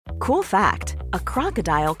Cool fact, a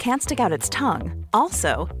crocodile can't stick out its tongue.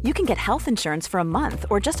 Also, you can get health insurance for a month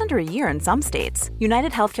or just under a year in some states.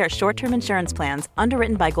 United Healthcare short-term insurance plans,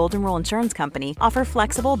 underwritten by Golden Rule Insurance Company, offer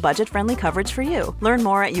flexible, budget-friendly coverage for you. Learn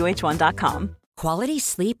more at uh1.com. Quality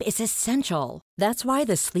sleep is essential. That's why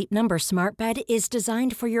the Sleep Number Smart Bed is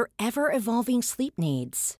designed for your ever-evolving sleep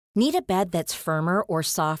needs. Need a bed that's firmer or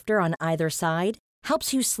softer on either side?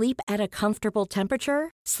 Helps you sleep at a comfortable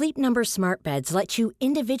temperature? Sleep Number Smart Beds let you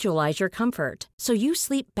individualize your comfort so you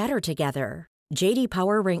sleep better together. JD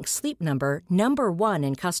Power ranks Sleep Number #1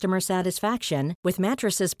 in customer satisfaction with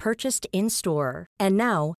mattresses purchased in-store. And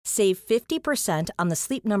now, save 50% on the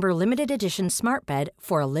Sleep Number Limited Edition Smart Bed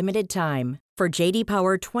for a limited time. For JD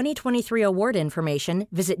Power 2023 award information,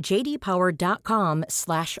 visit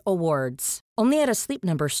jdpower.com/awards. Only at a Sleep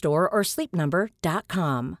Number store or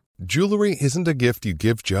sleepnumber.com. Jewelry isn't a gift you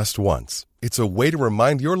give just once. It's a way to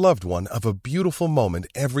remind your loved one of a beautiful moment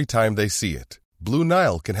every time they see it. Blue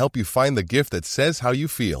Nile can help you find the gift that says how you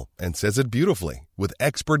feel and says it beautifully, with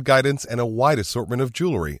expert guidance and a wide assortment of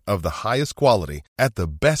jewelry of the highest quality at the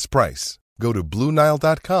best price. Go to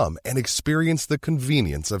BlueNile.com and experience the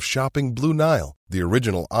convenience of shopping Blue Nile, the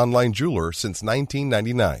original online jeweler since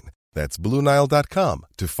 1999. That's BlueNile.com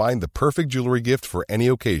to find the perfect jewelry gift for any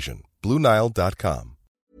occasion. BlueNile.com.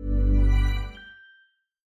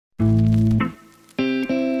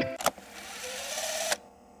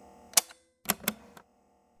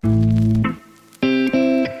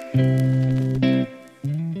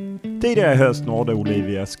 Tidigare i höst nådde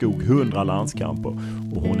Olivia Skog 100 landskamper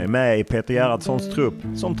och hon är med i Peter Gerhardssons trupp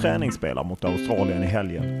som träningsspelare mot Australien i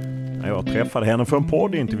helgen. När jag träffade henne för en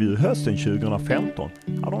poddintervju hösten 2015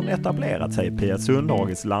 hade hon etablerat sig i Pia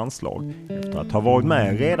Sundhages landslag efter att ha varit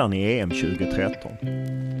med redan i EM 2013.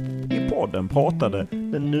 I podden pratade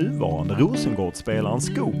den nuvarande Rosengårdsspelaren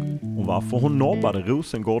Skog om varför hon nobbade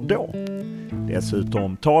Rosengård då.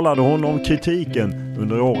 Dessutom talade hon om kritiken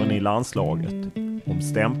under åren i landslaget. Om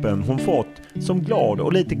stämpeln hon fått som glad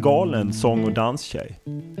och lite galen sång- och danstjej.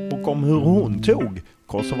 Och om hur hon tog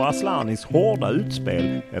Kosovo Aslanis hårda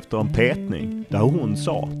utspel efter en petning där hon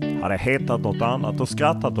sa, hade hetat något annat och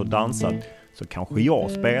skrattat och dansat så kanske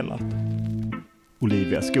jag spelat.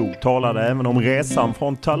 Olivia Skog talade även om resan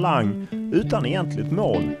från talang utan egentligt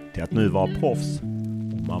mål till att nu vara proffs.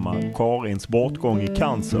 Om mamma Karins bortgång i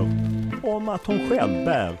cancer och om att hon själv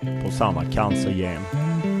bär på samma cancergen.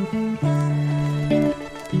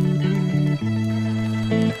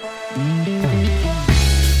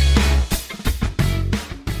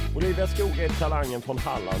 Olivia Skog är talangen från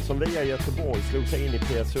Halland som via Göteborg slog sig in i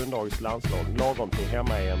Pia Sundhages landslag lagom till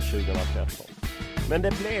hemma-EM 2013. Men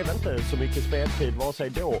det blev inte så mycket speltid vare sig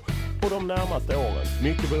då och de närmaste åren.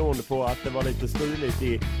 Mycket beroende på att det var lite stiligt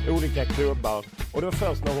i olika klubbar. Och det var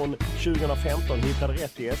först när hon 2015 hittade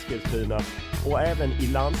rätt i Eskilstuna och även i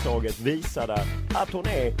landslaget visade att hon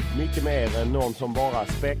är mycket mer än någon som bara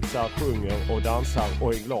spexar, sjunger och dansar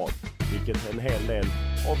och är glad. Vilket en hel del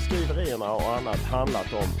av skriverierna och annat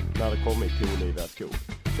handlat om när det kommit till Olivia Skog.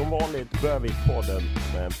 Som vanligt börjar vi podden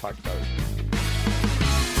med en fakta.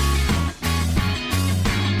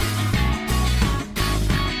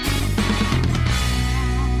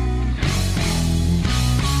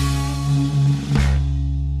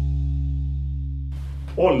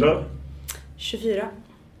 Ålder? 24.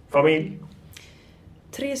 Familj?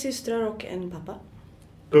 3 systrar och en pappa.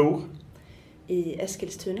 Bor? I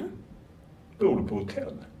Eskilstuna. Bor du på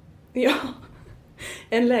hotell? Ja,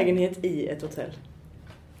 en lägenhet i ett hotell.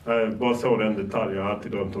 Bara så den detalj, jag har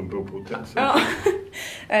alltid drömt om att bo på hotell. Ja,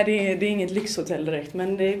 det är inget lyxhotell direkt,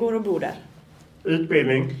 men det går att bo där.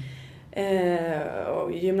 Utbildning?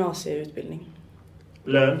 Gymnasieutbildning.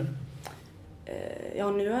 Lön?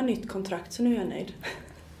 Ja, nu har jag nytt kontrakt så nu är jag nöjd.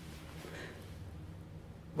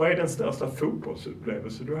 Vad är den största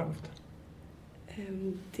fotbollsupplevelse du har haft?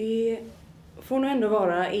 Det får nog ändå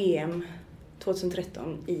vara EM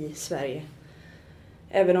 2013 i Sverige.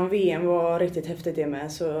 Även om VM var riktigt häftigt det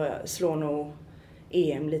med så slår nog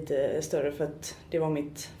EM lite större för att det var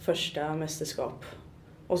mitt första mästerskap.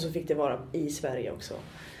 Och så fick det vara i Sverige också.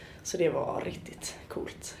 Så det var riktigt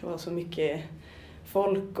coolt. Det var så mycket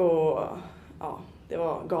folk och ja, det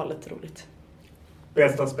var galet roligt.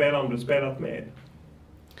 Bästa spelaren du spelat med?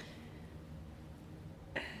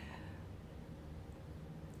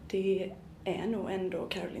 Det är nog ändå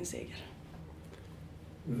Caroline Seger.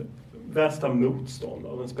 Värsta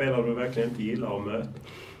motståndare, en spelare du verkligen inte gillar att möta?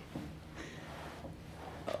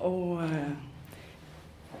 Och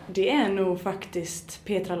det är nog faktiskt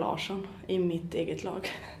Petra Larsson i mitt eget lag.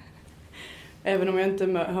 Även om jag inte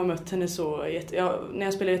har mött henne så... när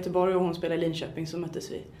jag spelade i Göteborg och hon spelade i Linköping så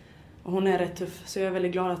möttes vi. Och hon är rätt tuff, så jag är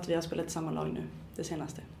väldigt glad att vi har spelat i samma lag nu, det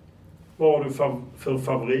senaste. Vad har du för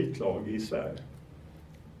favoritlag i Sverige?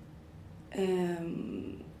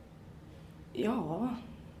 Ja,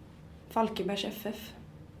 Falkenbergs FF.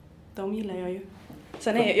 De gillar jag ju.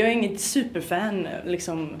 Sen är jag inget superfan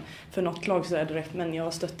liksom, för något lag så är direkt, men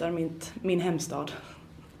jag stöttar min hemstad.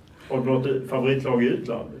 Har du något favoritlag i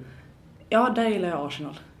utlandet? Ja, där gillar jag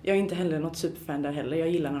Arsenal. Jag är inte heller något superfan där heller. Jag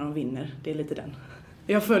gillar när de vinner. Det är lite den.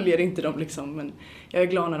 Jag följer inte dem liksom, men jag är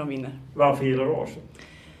glad när de vinner. Varför gillar du Arsenal?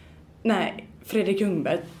 Nej, Fredrik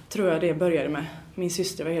Ljungberg tror jag det började med. Min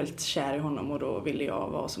syster var helt kär i honom och då ville jag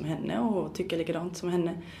vara som henne och tycka likadant som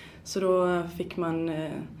henne. Så då fick man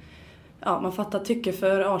fattar tycke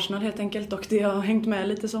för Arsenal helt enkelt, och det har hängt med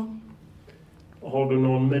lite så. Har du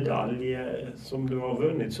någon medalj som du har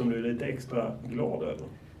vunnit som du är lite extra glad över?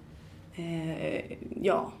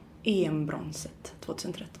 Ja, EM-bronset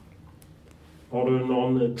 2013. Har du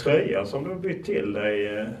någon tröja som du har bytt till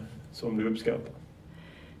dig som du uppskattar?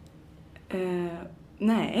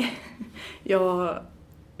 Nej,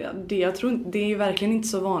 jag tror det är verkligen inte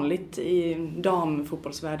så vanligt i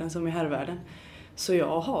damfotbollsvärlden som i herrvärlden. Så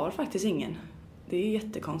jag har faktiskt ingen. Det är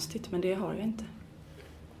jättekonstigt, men det har jag inte.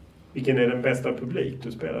 Vilken är den bästa publik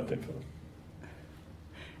du spelat inför?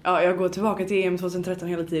 Ja, jag går tillbaka till EM 2013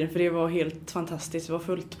 hela tiden, för det var helt fantastiskt. Det var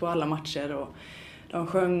fullt på alla matcher och de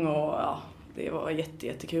sjöng och det var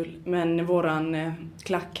jättekul. Men våran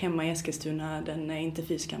klack hemma i Eskilstuna, den är inte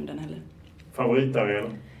fyskam den heller. Favoritarena?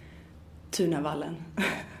 Tunavallen,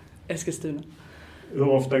 Eskilstuna. Hur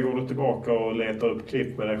ofta går du tillbaka och letar upp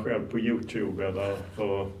klipp med dig själv på YouTube eller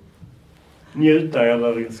för att njuta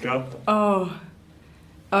eller skratta?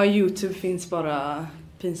 Ja, YouTube finns bara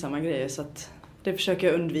pinsamma grejer, så att det försöker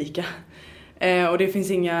jag undvika. Och det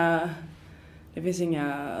finns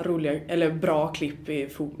inga roliga eller bra klipp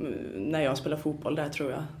när jag spelar fotboll där,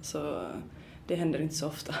 tror jag. Så det händer inte så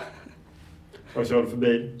ofta. Vad kör du för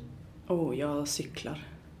bil? Jag cyklar.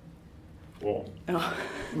 Bra. Ja.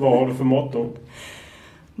 Vad har du för motto?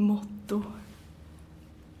 Motto?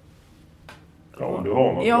 Ja, om du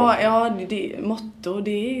har något. Motto,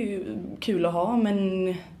 det är ju kul att ha, men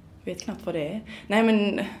jag vet knappt vad det är. Nej,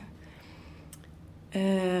 men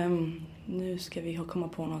nu ska vi komma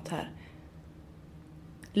på något här.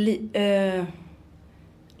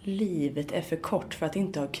 Livet är för kort för att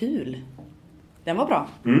inte ha kul. Den var bra.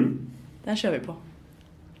 Den kör vi på.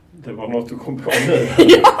 Det var något du kom på nu.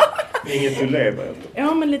 Inget du lever efter.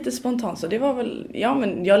 Ja, men lite spontant så. Det var väl... Ja,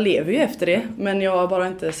 men jag lever ju efter det. Men jag har bara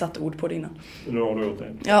inte satt ord på det innan. Nu har du gjort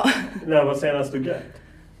det. Ja. När var senast du grät?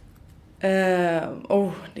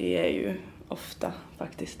 Det är ju ofta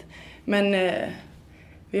faktiskt. Men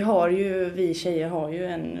vi tjejer har ju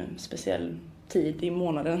en speciell tid i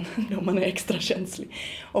månaden då man är extra känslig.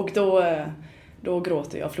 Och då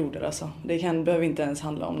gråter jag floder alltså. Det behöver inte ens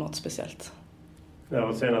handla om något speciellt. När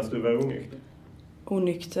var senast du var onykter?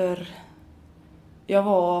 Onykter. Jag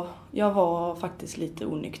var faktiskt lite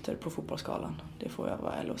onykter på fotbollsskalan. Det får jag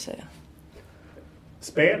vara ärlig att säga.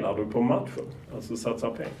 Spelar du på matcher? Alltså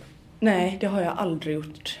satsar pengar? Nej, det har jag aldrig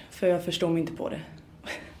gjort. För jag förstår mig inte på det.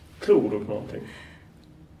 Tror du på någonting?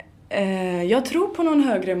 Jag tror på någon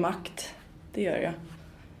högre makt. Det gör jag.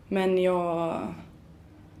 Men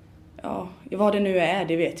vad det nu är,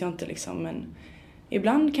 det vet jag inte liksom. Men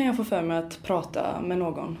ibland kan jag få för mig att prata med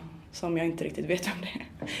någon som jag inte riktigt vet om det är.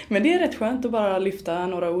 Men det är rätt skönt att bara lyfta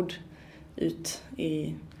några ord ut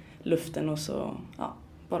i luften och så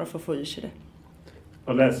bara få ur sig det.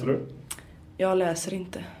 Vad läser du? Jag läser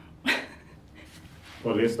inte.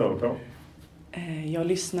 Vad lyssnar du på? Jag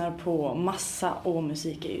lyssnar på massa,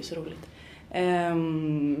 musik är ju så roligt.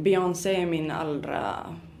 Beyoncé är min allra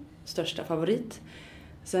största favorit.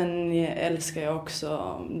 Sen älskar jag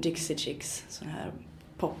också Dixie Chicks, sån här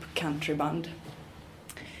pop-countryband.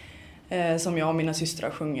 Som jag och mina systrar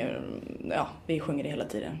sjunger, vi sjunger det hela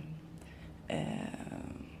tiden.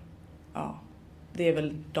 Det är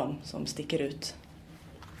väl de som sticker ut.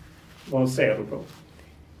 Vad ser du på?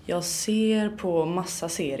 Jag ser på massa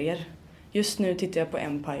serier. Just nu tittar jag på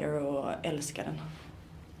Empire och älskar den.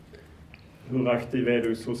 Hur aktiv är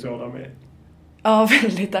du i sociala medier? Ja,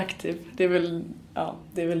 väldigt aktiv. Det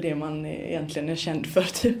är väl det man egentligen är känd för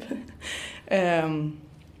typ.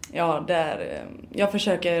 Jag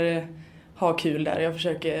försöker ha kul där. Jag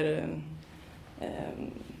försöker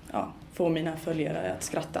få mina följare att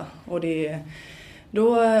skratta. Och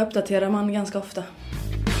då uppdaterar man ganska ofta.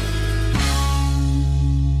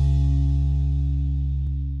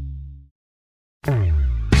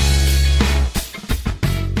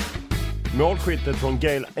 Målskyttet från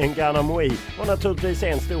Gael Nganamoui var naturligtvis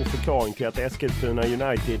en stor förklaring till att Eskilstuna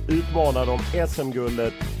United utmanade om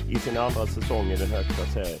SM-guldet i sin andra säsong i den högsta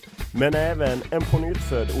serien. Men även en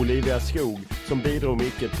pånyttfödd Olivia Skog som bidrog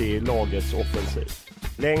mycket till lagets offensiv.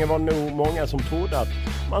 Länge var nog många som trodde att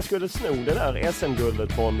man skulle sno det där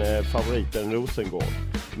SM-guldet från favoriten Rosengård.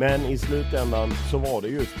 Men i slutändan så var det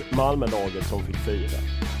just Malmölaget som fick fira.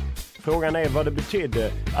 Frågan är vad det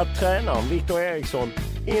betydde att tränaren Viktor Eriksson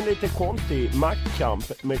i en lite konstig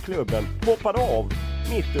maktkamp med klubben hoppade av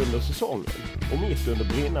mitt under säsongen och mitt under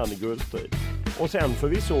brinnande guldstrid. Och sen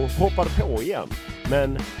förvisso hoppade på igen.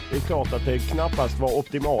 Men det är klart att det knappast var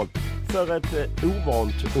optimalt för ett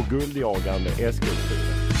ovant och guldjagande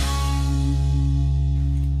Eskilstuna.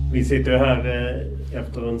 Vi sitter här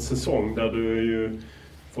efter en säsong där du ju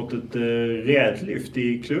fått ett rejält lyft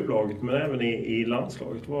i klubblaget men även i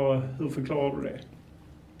landslaget. Hur förklarar du det?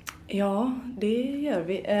 Ja, det gör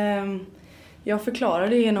vi. Jag förklarar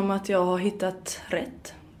det genom att jag har hittat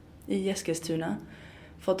rätt i Eskilstuna.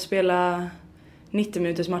 Fått spela 90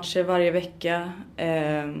 minuters matcher varje vecka.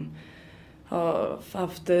 Har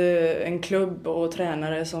haft en klubb och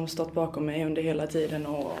tränare som stått bakom mig under hela tiden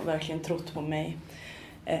och verkligen trott på mig.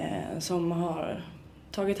 Som har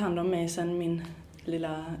tagit hand om mig sedan min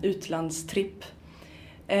lilla utlandstripp.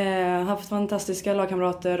 Haft fantastiska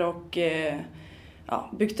lagkamrater och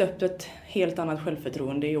byggt upp ett helt annat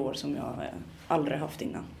självförtroende i år som jag aldrig haft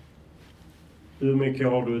innan. Hur mycket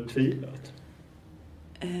har du tvivlat?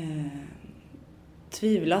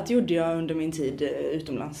 Tvivlat gjorde jag under min tid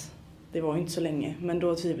utomlands. Det var inte så länge, men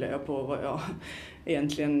då tvivlade jag på vad jag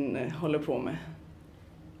egentligen håller på med.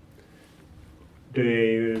 Det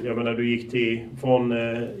är ju, jag menar, du gick från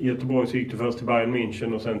Göteborg så gick du först till Bayern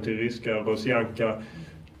München och sen till ryska Rosjanka.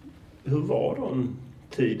 Hur var den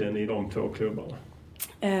tiden i de två klubbarna?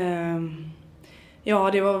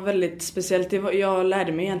 Ja, det var väldigt speciellt. Jag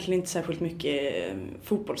lärde mig egentligen inte särskilt mycket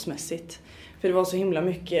fotbollsmässigt. För det var så himla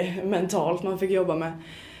mycket mentalt man fick jobba med.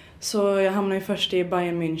 Så jag hamnade ju först i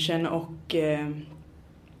Bayern München och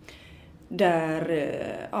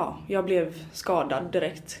jag blev skadad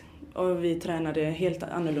direkt. Och vi tränade helt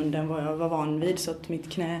annorlunda än vad jag var van vid, så att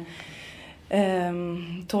mitt knä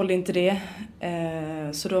tålde inte det.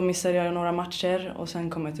 Så då missade jag några matcher och sen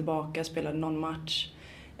kom jag tillbaka, spelade någon match.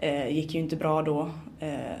 Gick ju inte bra då.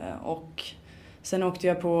 Och sen åkte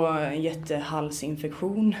jag på en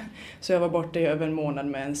jättehalsinfektion. Så jag var borta i över en månad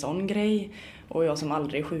med en sån grej. Och jag som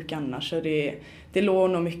aldrig är sjuk annars. Så det låg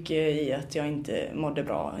nog mycket i att jag inte mådde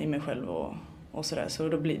bra i mig själv och sådär. Så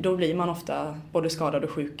då blir man ofta både skadad och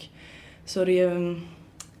sjuk. Så det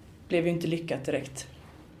blev ju inte lyckat direkt.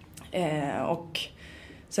 Och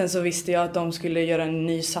sen så visste jag att de skulle göra en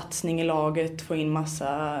ny satsning i laget. Få in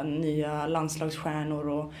massa nya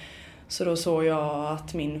landslagsstjärnor. Så då såg jag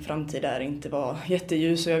att min framtid där inte var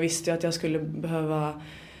jätteljus. Och jag visste att jag skulle behöva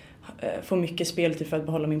få mycket speltid för att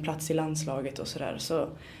behålla min plats i landslaget och sådär. Så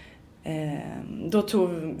då tog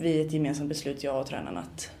vi ett gemensamt beslut, jag och tränaren,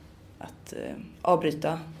 att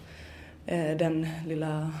avbryta den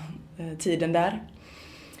lilla tiden där.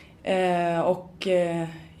 Och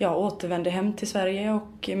jag återvände hem till Sverige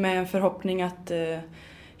och med en förhoppning att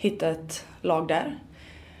hitta ett lag där.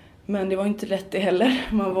 Men det var inte lätt det heller.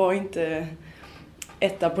 Man var inte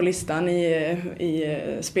etta på listan i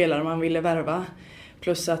spelare man ville värva.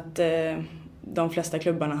 Plus att de flesta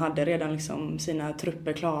klubbarna hade redan liksom sina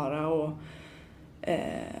trupper klara. Och,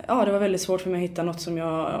 det var väldigt svårt för mig att hitta något som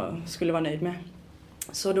jag skulle vara nöjd med.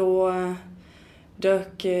 Så då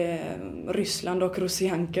dök Ryssland och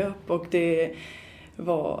Rosjanka upp och det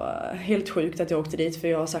var helt sjukt att jag åkte dit, för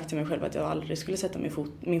jag har sagt till mig själv att jag aldrig skulle sätta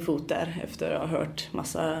min fot där efter att ha hört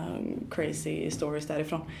massa crazy stories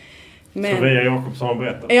därifrån. Men, Sofia Jakobsson har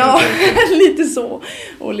berättat. Ja, lite så.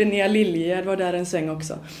 Och Linnea Liljegärd var där en sväng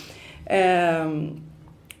också.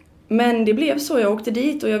 Men det blev så, jag åkte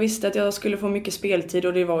dit och jag visste att jag skulle få mycket speltid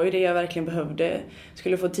och det var ju det jag verkligen behövde. Jag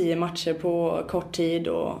skulle få 10 matcher på kort tid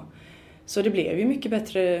så det blev ju mycket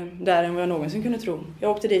bättre där än vad jag någonsin kunde tro.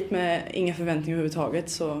 Jag åkte dit med inga förväntningar överhuvudtaget,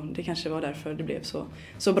 så det kanske var därför det blev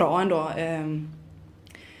så bra ändå.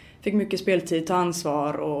 Fick mycket speltid, ta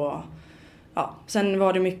ansvar och sen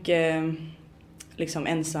var det mycket liksom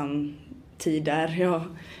ensam tid där. Jag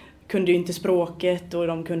kunde ju inte språket och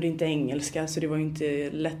de kunde inte engelska, så det var ju inte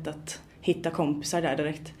lätt att hitta kompisar där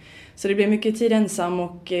direkt. Så det blev mycket tid ensam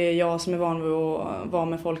och jag som är van vid att vara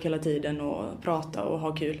med folk hela tiden och prata och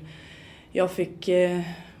ha kul. Jag fick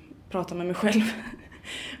prata med mig själv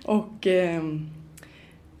och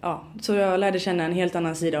så jag lärde känna en helt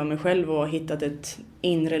annan sida av mig själv och hittat ett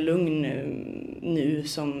inre lugn nu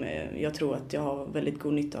som jag tror att jag har väldigt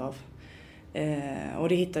god nytta av. Och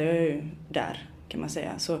det hittar jag ju där, kan man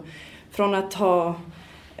säga. Så från att ha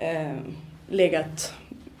legat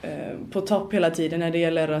på topp hela tiden när det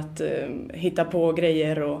gäller att hitta på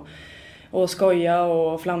grejer och skoja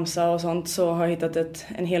och flamsa och sånt, så har jag hittat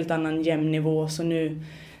en helt annan jämn nivå. Så nu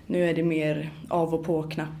är det mer av och på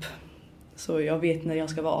knapp. Så jag vet när jag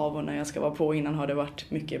ska vara av och när jag ska vara på. Innan har det varit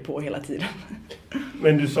mycket på hela tiden.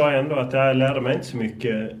 Men du sa ändå att jag lärde mig inte så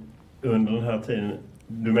mycket under den här tiden.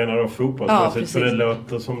 Du menar då fotbollsmässigt? Ja, för det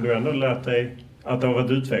låter som du ändå lärt dig att det har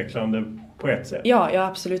varit utvecklande på ett sätt. Ja,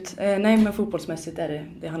 absolut. Nej, men fotbollsmässigt är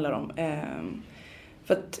det handlar om.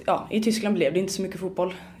 För att i Tyskland blev det inte så mycket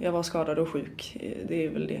fotboll. Jag var skadad och sjuk. Det är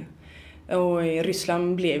väl det. Och i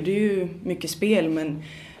Ryssland blev det ju mycket spel,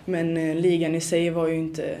 men ligan i sig var ju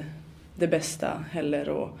inte det bästa heller.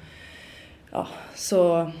 Och,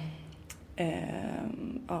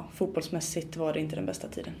 fotbollsmässigt var det inte den bästa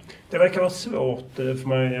tiden. Det verkar vara svårt,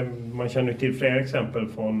 för man känner ju till flera exempel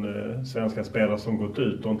från svenska spelare som gått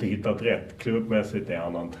ut och inte hittat rätt klubbmässigt. Det är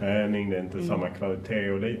annan träning, det är inte samma kvalitet.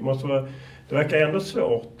 Och det verkar ändå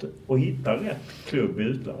svårt att hitta rätt klubb i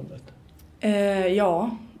utlandet.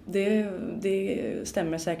 Det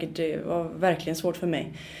stämmer säkert. Det var verkligen svårt för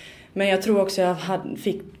mig. Men jag tror också jag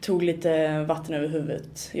tog lite vatten över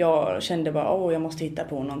huvudet. Jag kände bara jag måste hitta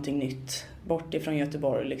på någonting nytt. Bort ifrån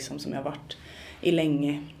Göteborg liksom, som jag varit i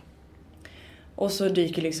länge. Och så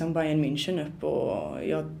dyker liksom Bayern München upp och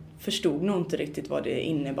jag förstod nog inte riktigt vad det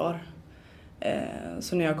innebar.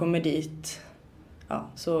 Så när jag kommer dit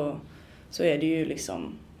så är det ju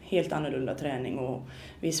liksom helt annorlunda träning och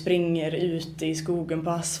vi springer ute i skogen på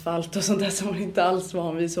asfalt och sånt där som man inte alls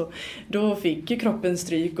var vid. Så då fick ju kroppen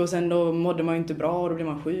stryk och sen då mådde man ju inte bra och då blev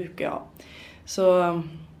man sjuk. Så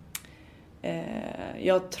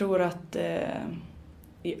jag tror att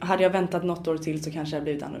hade jag väntat något år till så kanske det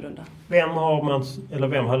blivit annorlunda.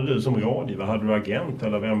 Vem hade du som rådgivare? Hade du agent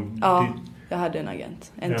eller vem? Ja, jag hade en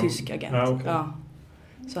agent. En tysk agent. Ja, okay. Ja.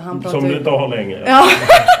 Så han som du inte har längre. Ja,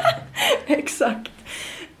 exakt.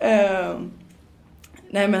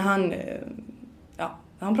 Nej, men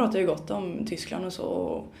han pratar ju gott om Tyskland och så.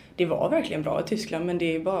 Och det var verkligen bra i Tyskland, men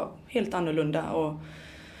det är bara helt annorlunda och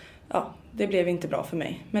det blev inte bra för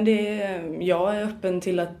mig. Men jag är öppen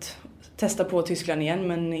till att testa på Tyskland igen,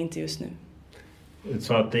 men inte just nu.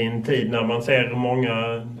 Så att i en tid när man ser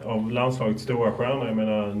många av landslagets stora stjärnor, jag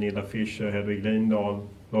menar Nilla Fischer, Hedvig Lindahl,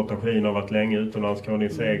 Lotta Schin har varit länge utomlands, Karin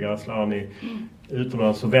Seger, Asllani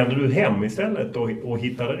utomlands, så vänder du hem istället och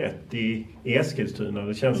hittade rätt i Eskilstuna.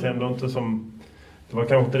 Det känns ändå inte som, det var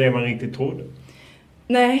kanske inte det man riktigt trodde.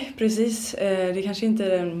 Nej, precis. Det kanske inte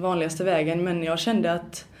är den vanligaste vägen, men jag kände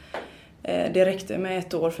att det räckte med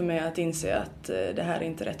 1 år för mig att inse att det här är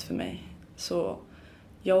inte rätt för mig. Så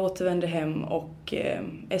jag återvände hem och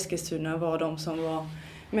Eskilstuna var de som var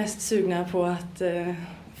mest sugna på att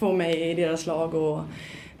få mig i deras lag och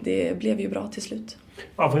det blev ju bra till slut.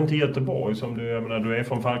 Varför inte Göteborg? Du är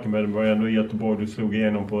från Falkenberg, du var ändå i Göteborg, du slog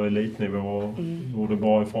igenom på elitnivå och gjorde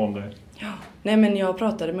bra ifrån det. Ja, nej men jag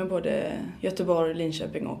pratade med både Göteborg,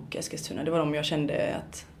 Linköping och Eskilstuna. Det var de jag kände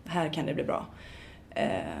att här kan det bli bra.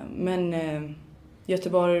 Men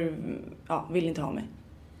Göteborg vill inte ha mig.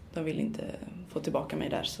 De vill inte få tillbaka mig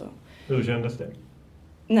där. Så. Hur kändes det?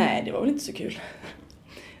 Nej, det var väl inte så kul.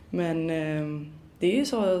 Men det är ju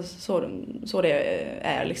så det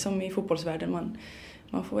är liksom i fotbollsvärlden.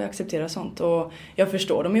 Man får ju acceptera sånt. Och jag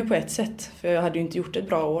förstår dem ju på ett sätt. För jag hade ju inte gjort ett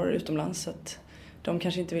bra år utomlands. Så att de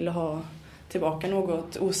kanske inte ville ha tillbaka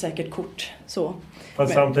något osäkert kort. Så.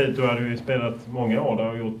 Fast samtidigt, du hade ju spelat många år där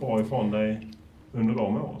och gjort bra ifrån dig under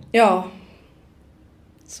de åren. Ja.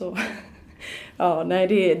 Så. Ja, nej,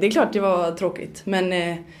 det är klart det var tråkigt.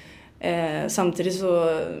 Men samtidigt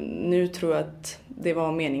så nu tror jag att det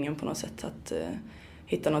var meningen på något sätt att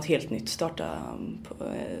hitta något helt nytt. Starta på,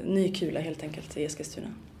 ny kula helt enkelt i Eskilstuna.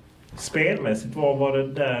 Spelmässigt, vad var det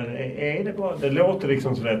där? Är det bara, det låter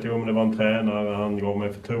liksom så att det var en tränare, han gav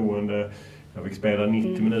mig förtroende. Jag fick spela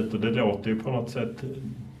 90 minuter. Det låter ju på något sätt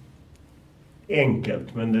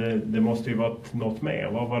enkelt. Men det måste ju varit något mer.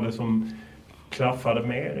 Vad var det som klaffade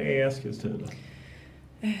mer i Eskilstuna?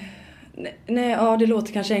 Nej, det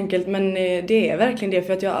låter kanske enkelt, men det är verkligen det.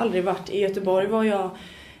 För att jag har aldrig varit i Göteborg var jag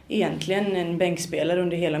egentligen en bänkspelare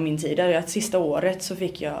under hela min tid. Att sista året så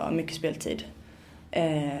fick jag mycket speltid.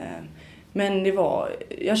 Men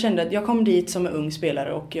jag kände att jag kom dit som en ung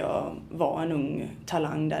spelare och jag var en ung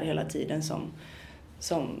talang där hela tiden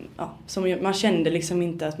som man kände liksom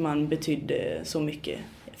inte att man betydde så mycket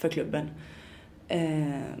för klubben.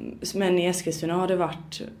 Men i Eskilstuna har det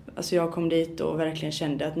varit, alltså jag kom dit och verkligen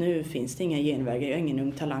kände att nu finns det inga genvägar, jag är ingen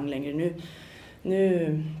ung talang längre.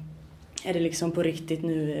 Nu är det liksom på riktigt,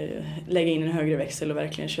 nu lägga in en högre växel och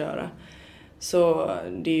verkligen köra. Så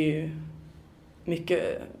det är ju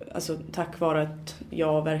mycket alltså, tack vare att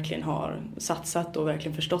jag verkligen har satsat och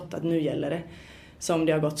verkligen förstått att nu gäller det som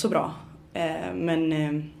det har gått så bra.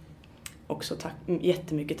 Men också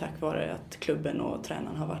jättemycket tack vare att klubben och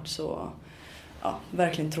tränaren har varit så,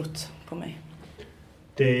 verkligen trott på mig.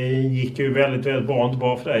 Det gick ju väldigt, väldigt bra, inte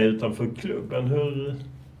bara för dig utanför klubben. Hur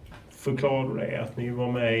förklarar du det, att ni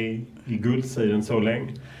var med i guldstriden så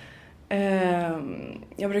länge?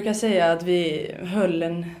 Jag brukar säga att vi höll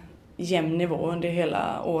en jämn nivå under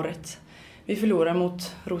hela året. Vi förlorade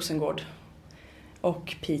mot Rosengård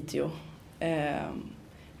och Piteå.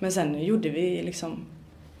 Men sen gjorde vi liksom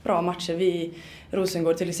bra matcher.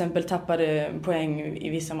 Rosengård till exempel tappade poäng i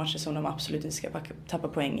vissa matcher som de absolut inte ska tappa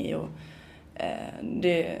poäng i. Och,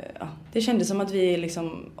 det kändes som att vi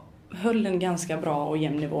liksom höll en ganska bra och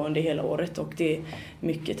jämn nivå under hela året. Och det är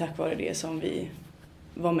mycket tack vare det som vi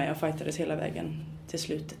var med och fightades hela vägen till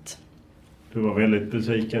slutet. Du var väldigt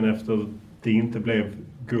besviken efter att det inte blev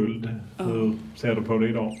guld. Hur ser du på det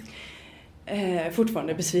idag?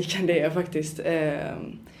 Fortfarande besviken, det är jag faktiskt.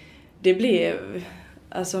 Det blev...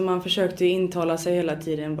 Alltså man försökte intala sig hela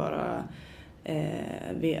tiden bara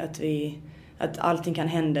att allting kan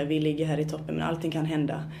hända. Vi ligger här i toppen, men allting kan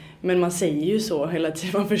hända. Men man säger ju så hela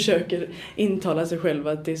tiden. Man försöker intala sig själv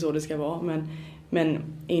att det är så det ska vara. Men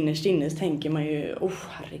innerst tänker man ju,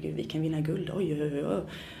 herregud, vi kan vinna guld. Oj.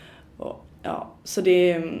 Och, så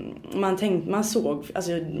det,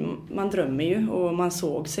 man drömmer ju och man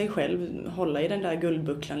såg sig själv hålla i den där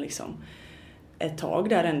guldbucklan liksom ett tag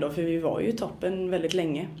där ändå, för vi var ju i toppen väldigt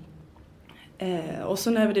länge. Och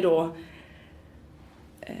så när vi då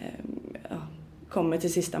kommer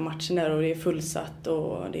till sista matchen där och det är fullsatt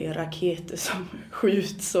och det är raketer som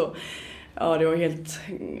skjuts och det var helt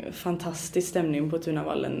fantastisk stämning på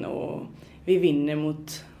Tunavallen och vi vinner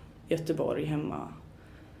mot Göteborg hemma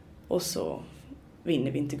och så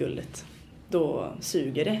vinner vi inte guldet. Då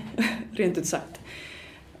suger det, rent ut sagt.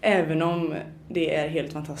 Även om det är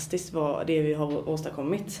helt fantastiskt vad det vi har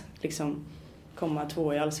åstadkommit. Liksom komma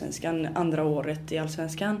 2 i Allsvenskan, andra året i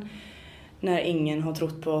Allsvenskan. När ingen har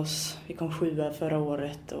trott på oss. Vi kom 7 förra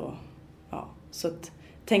året. Och, så att,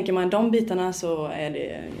 tänker man de bitarna så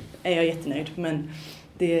är jag jättenöjd. Men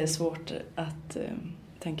det är svårt att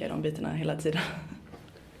tänka i de bitarna hela tiden.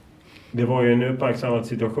 Det var ju en uppmärksammad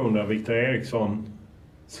situation där Victor Eriksson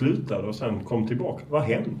slutade och sen kom tillbaka. Vad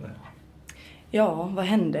hände? Ja, vad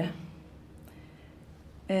hände?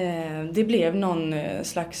 Det blev någon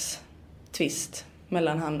slags twist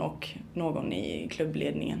mellan han och någon i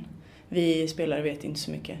klubbledningen. Vi spelare vet inte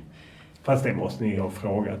så mycket. Fast det måste ni ha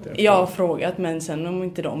frågat efter. Jag har frågat, men sen om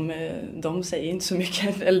inte de säger inte så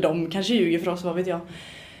mycket. Eller de kanske ljuger för oss, vad vet jag.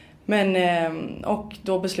 Men, och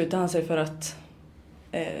då beslutade han sig för att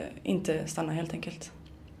inte stanna helt enkelt.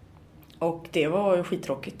 Och det var ju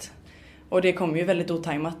skittråkigt. Och det kom ju väldigt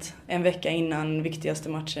otajmat. En vecka innan viktigaste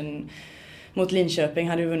matchen mot Linköping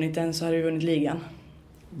hade vi vunnit den, så hade vi vunnit ligan.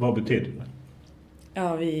 Vad betyder det?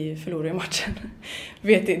 Ja, vi förlorade matchen.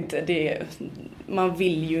 Vet inte, man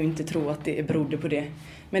vill ju inte tro att det berodde på det.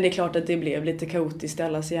 Men det är klart att det blev lite kaotiskt i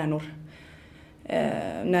allas hjärnor.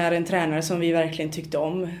 När en tränare som vi verkligen tyckte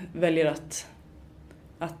om väljer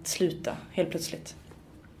att sluta helt plötsligt.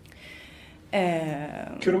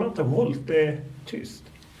 Kunde man inte hållit det tyst?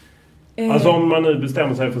 Alltså om man nu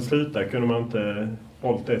bestämmer sig för att sluta, kunde man inte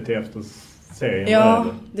hållit det till efter serien? Ja,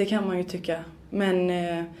 det kan man ju tycka. Men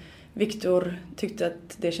Victor tyckte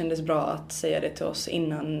att det kändes bra att säga det till oss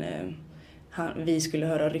innan vi skulle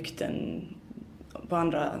höra rykten på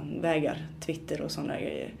andra vägar, Twitter och sådana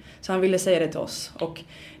grejer. Så han ville säga det till oss och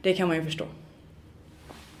det kan man ju förstå.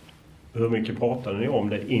 Hur mycket pratade ni om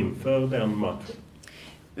det inför den matchen?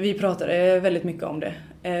 Vi pratade väldigt mycket om det,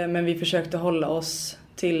 men vi försökte hålla oss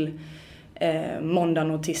till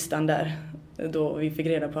måndagen och tisdagen där, då vi fick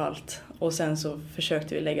reda på allt. Och sen så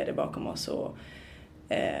försökte vi lägga det bakom oss och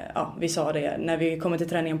vi sa det, när vi kommer till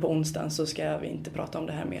träningen på onsdagen så ska vi inte prata om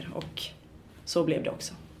det här mer, och så blev det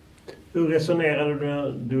också. Hur resonerade du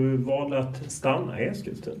när du valde att stanna i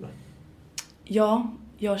Eskilstuna? Ja,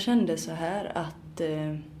 jag kände så här att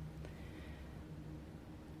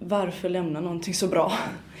varför lämna någonting så bra?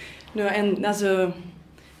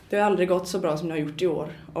 Det har aldrig gått så bra som det har gjort i år,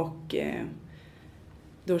 och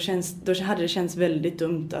då hade det känts väldigt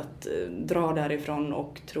dumt att dra därifrån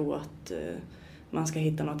och tro att man ska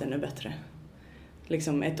hitta något ännu bättre.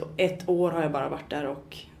 Liksom ett år har jag bara varit där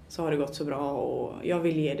och så har det gått så bra, och jag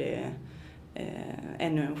vill ge det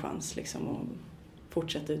ännu en chans liksom, och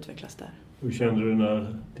fortsätta utvecklas där. Hur kände du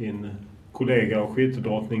när din kollega och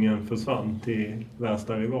skyttedrottningen försvann till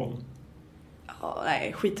värsta rivalen? Ja,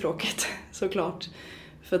 nej, skittråkigt såklart.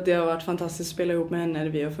 För att det har varit fantastiskt att spela ihop med henne.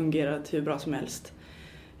 Vi har fungerat hur bra som helst.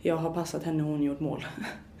 Jag har passat henne och hon gjort mål.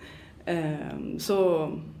 Så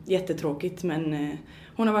jättetråkigt, men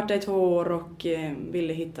hon har varit där i 2 år och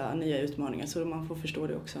ville hitta nya utmaningar, så man får förstå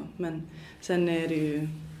det också. Men sen är det ju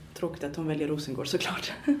tråkigt att hon väljer Rosengård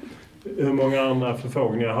såklart. Hur många andra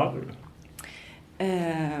förfrågningar hade du?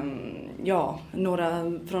 Ja,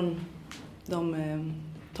 några från de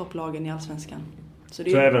topplagen i Allsvenskan. Så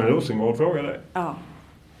även Rosengård frågade dig? Ja.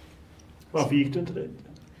 Varför gick du inte dit?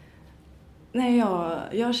 Nej,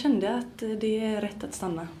 jag kände att det är rätt att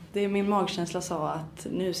stanna. Min magkänsla sa att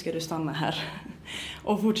nu ska du stanna här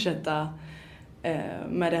och fortsätta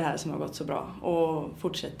med det här som har gått så bra. Och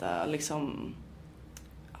fortsätta liksom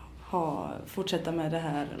fortsätta med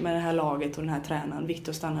det här laget och den här tränaren.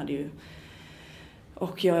 Viktor stannade ju.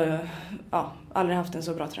 Och jag aldrig haft en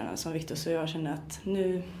så bra tränare som Viktor, så jag kände att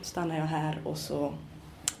nu stannar jag här och så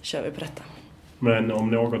kör vi på detta. Men om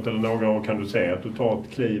något eller några år kan du säga att du tar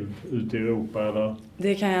ett kliv ut i Europa, eller?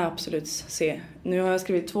 Det kan jag absolut se. Nu har jag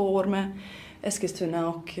skrivit 2 år med Eskilstuna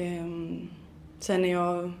och sen är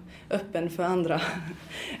jag öppen för andra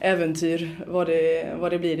äventyr. Vad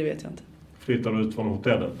det blir, det vet jag inte. Flyttar du ut från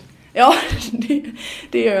hotellet? Ja,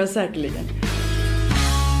 det gör jag säkerligen.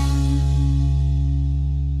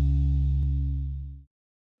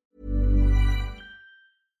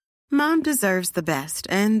 Mom deserves the best,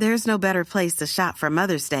 and there's no better place to shop for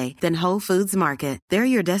Mother's Day than Whole Foods Market. They're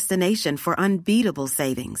your destination for unbeatable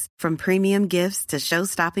savings, from premium gifts to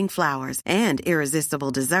show-stopping flowers and irresistible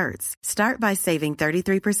desserts. Start by saving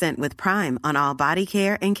 33% with Prime on all body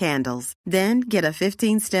care and candles. Then get a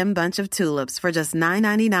 15-stem bunch of tulips for just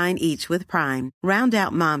 $9.99 each with Prime. Round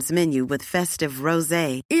out Mom's menu with festive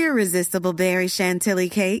rosé, irresistible berry chantilly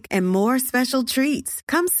cake, and more special treats.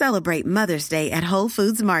 Come celebrate Mother's Day at Whole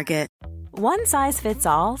Foods Market. One size fits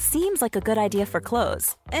all seems like a good idea for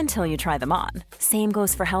clothes until you try them on. Same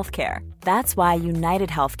goes for healthcare. That's why United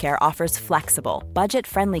Healthcare offers flexible,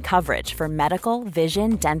 budget-friendly coverage for medical,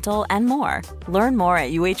 vision, dental, and more. Learn more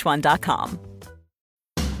at uh1.com.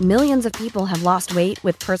 Millions of people have lost weight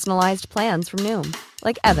with personalized plans from Noom.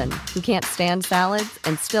 Like Evan, who can't stand salads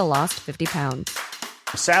and still lost 50 pounds.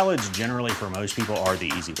 Salads generally for most people are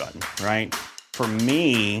the easy button, right? For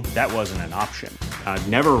me, that wasn't an option. I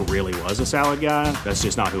never really was a salad guy. That's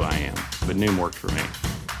just not who I am. But Noom worked for me.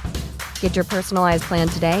 Get your personalized plan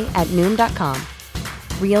today at Noom.com.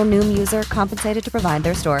 Real Noom user compensated to provide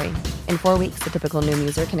their story. In 4 weeks, the typical Noom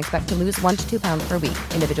user can expect to lose 1 to 2 pounds per week.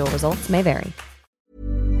 Individual results may vary.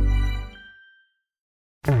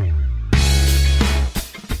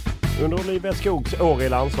 Under Olivia Skogs år i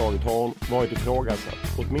landslaget har hon varit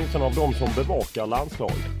ifrågasatt, åtminstone av de som bevakar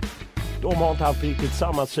landslaget. De har inte haft riktigt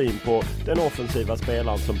samma syn på den offensiva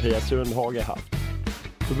spelaren som Pia Sundhage haft.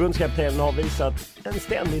 Förbundskaptenen har visat en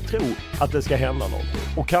ständig tro att det ska hända någonting.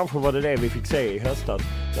 Och kanske var det vi fick se i höstas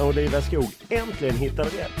när Olivia Skog äntligen hittade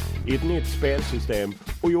rätt i ett nytt spelsystem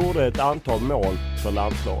och gjorde ett antal mål för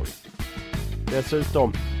landslaget.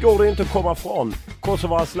 Dessutom går det inte att komma från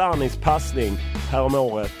Kosova Aslanis passning härom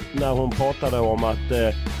året när hon pratade om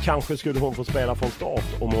att kanske skulle hon få spela från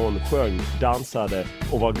start om hon sjöng, dansade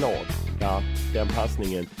och var glad. Ja, den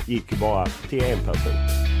passningen gick bara till en person.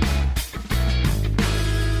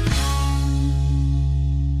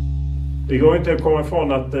 Det går inte att komma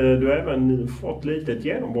ifrån att du även fått lite ett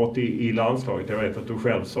genombrott i landslaget. Jag vet att du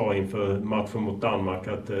själv sa inför matchen mot Danmark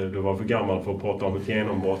att du var för gammal för att prata om ett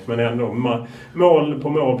genombrott. Men ändå mål på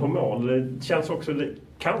mål på mål. Det känns också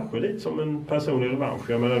kanske lite som en personlig revansch.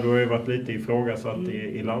 Jag menar, du har ju varit lite ifrågasatt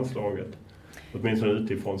i landslaget. Åtminstone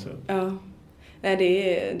utifrån sig. Ja, nej,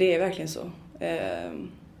 det är verkligen så.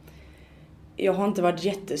 Jag har inte varit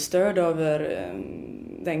jättestörd över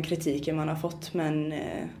den kritiken man har fått, men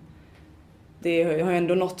det har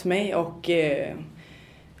ändå nått mig och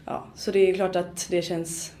ja, så det är klart att det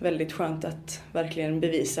känns väldigt skönt att verkligen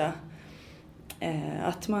bevisa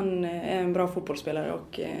att man är en bra fotbollsspelare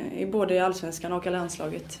och både i Allsvenskan och i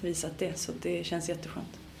landslaget visat det, så det känns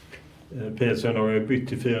jätteskönt. Pia Sundhage har bytt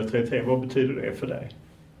till 4-3-3. Vad betyder det för dig?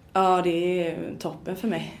 Ja, det är toppen för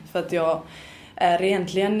mig, för att jag är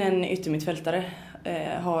egentligen en yttermittfältare.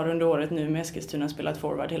 Har under året nu med Eskilstuna spelat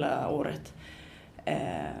forward hela året.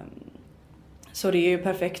 Så det är ju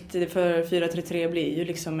perfekt, för 4-3-3 blir ju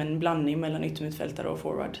liksom en blandning mellan yttermittfältare och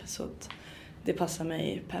forward. Så att det passar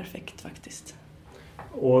mig perfekt faktiskt.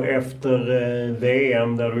 Och efter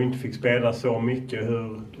VM där du inte fick spela så mycket,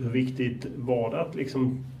 hur viktigt var det att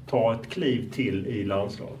liksom ta ett kliv till i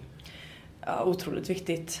landslag? Ja, otroligt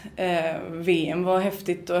viktigt. VM var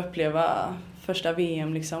häftigt att uppleva, första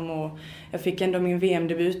VM liksom, och jag fick ändå min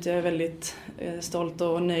VM-debut. Jag är väldigt stolt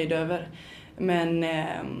och nöjd över. Men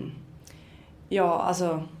ja,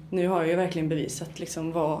 alltså nu har jag ju verkligen bevisat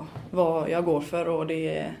liksom vad jag går för, och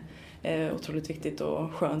det är otroligt viktigt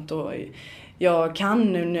och skönt. Och jag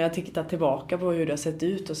kan nu när jag tittar tillbaka på hur det har sett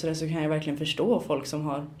ut och så kan jag verkligen förstå folk som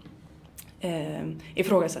har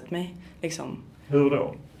ifrågasatt mig. Liksom. Hur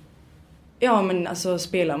då? Ja, men alltså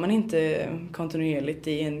spelar man inte kontinuerligt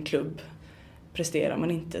i en klubb, presterar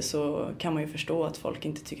man inte, så kan man ju förstå att folk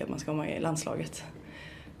inte tycker att man ska vara med i landslaget.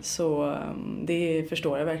 Så det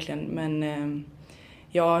förstår jag verkligen. Men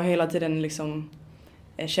jag har hela tiden liksom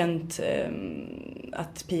känt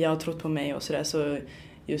att Pia har trott på mig och sådär. Så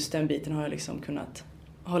just den biten har jag liksom kunnat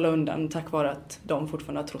hålla undan tack vare att de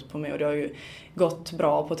fortfarande har trott på mig. Och det har ju gått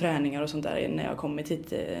bra på träningar och sånt där när jag kommit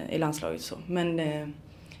hit i landslaget. Så. Men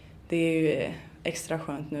det är ju extra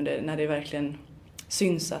skönt nu när det verkligen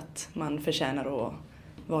syns att man förtjänar att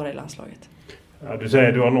vara i landslaget. Ja, du säger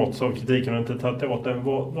att du har nåtts av kritiken och inte tagit åt den.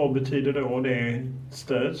 Vad betyder då det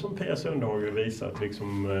stöd som Pia Sundhage har visat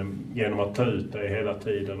liksom, genom att ta ut dig hela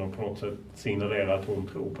tiden och på något sätt signalera att hon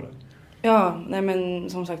tror på det? Ja, nej men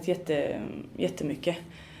som sagt jättemycket.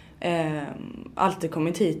 Alltid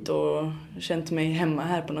kommit hit och känt mig hemma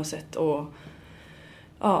här på något sätt. Och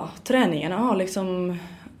ja, träningarna har liksom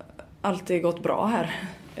alltid gått bra här.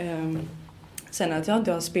 Sen att jag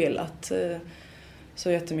inte har spelat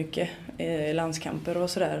så jättemycket i landskamper och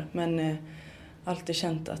sådär. Men alltid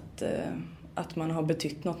känt att man har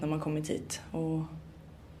betytt något när man kommit hit. Och,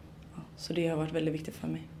 ja, så det har varit väldigt viktigt för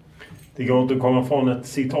mig. Det går inte att komma från ett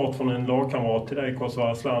citat från en lagkamrat till dig,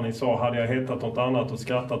 Kosovare Asllani, sa: hade jag hetat något annat och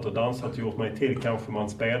skrattat och dansat och gjort mig till kanske man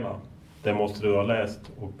spelar. Det måste du ha läst.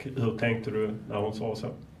 Och hur tänkte du när hon sa så?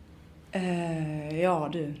 Ja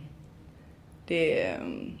du,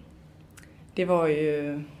 det var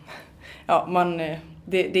ju... Ja,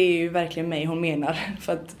 det är ju verkligen mig hon menar.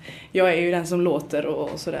 För att jag är ju den som låter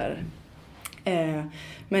och sådär.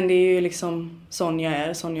 Men det är ju liksom sån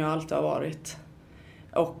jag alltid har varit.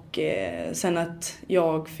 Och sen att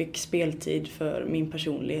jag fick speltid för min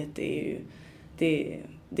personlighet,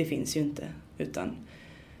 det finns ju inte. Utan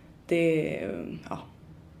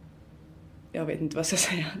jag vet inte vad jag ska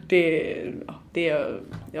säga.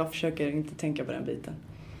 Jag försöker inte tänka på den biten.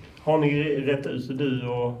 Har ni rätt ut, du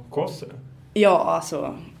och Kosse? Ja,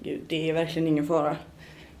 alltså, gud, det är verkligen ingen fara.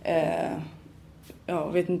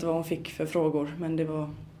 Jag vet inte vad hon fick för frågor, men det var...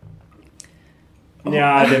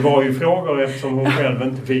 Ja, det var ju frågor eftersom hon själv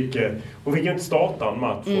inte fick... Hon fick ju inte starta en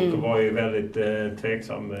match och var ju väldigt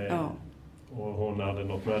tveksam. Och hon hade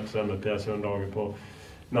något möte sen med Pia Sundhage på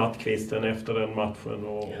nattkvisten efter den matchen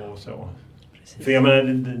och så. Precis. För jag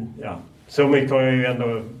menar, så mycket har jag ju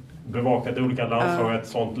ändå bevakat olika landslag. Att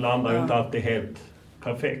sånt landar ju inte alltid helt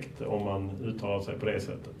perfekt om man uttalar sig på det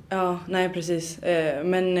sättet. Ja, nej precis.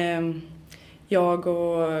 Men jag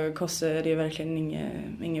och Kosse, det är verkligen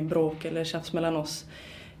ingen bråk eller tjafs mellan oss.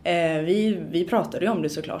 Vi pratade ju om det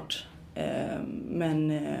såklart.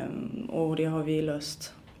 Och det har vi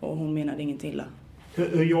löst. Och hon menade inget illa.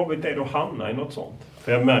 Hur jobbigt är det att hamna i något sånt?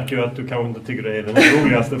 För jag märker ju att du kanske inte tycker det är den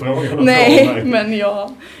roligaste frågan. Nej, men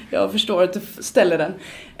jag förstår att du ställer den.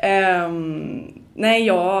 Nej,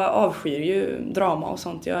 jag avskyr ju drama och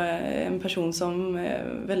sånt. Jag är en person som är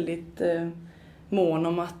väldigt mån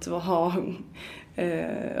om att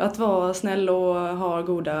vara snäll och ha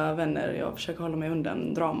goda vänner. Jag försöker hålla mig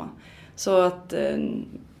undan drama. Så att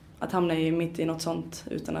hamna mitt i något sånt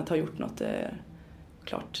utan att ha gjort något är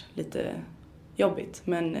klart lite jobbigt.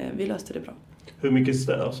 Men vi löste det bra. Hur mycket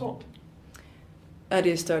stör sånt?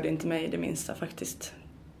 Det störde inte mig det minsta faktiskt.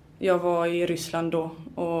 Jag var i Ryssland då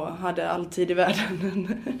och hade all tid i världen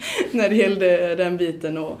när det gällde den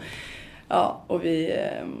biten. Och vi,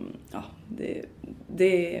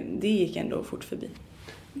 det gick ändå fort förbi.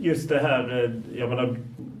 Just det här, jag menar,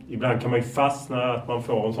 ibland kan man ju fastna att man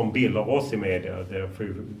får en sån bild av oss i media. Det får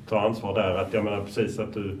ju ta ansvar där. Att jag menar precis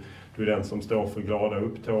att du är den som står för glada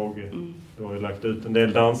upptåg. Du har ju lagt ut en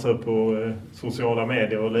del danser på sociala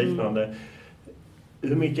medier och liknande.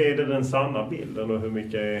 Hur mycket är det den sanna bilden och hur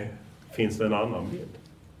mycket finns det en annan bild?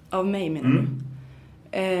 Av mig menar du?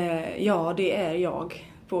 Ja, det är jag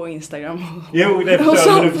på Instagram. Jo, det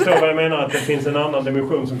förstår, men du förstår vad jag menar. Att det finns en annan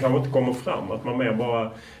dimension som kanske inte kommer fram. Att man mer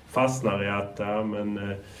bara fastnar i att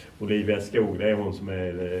Olivia Skog, det är hon som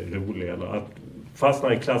är rolig. Eller att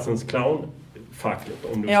fastna i klassens clownfacket,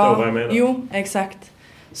 om du förstår vad jag menar. Jo, exakt.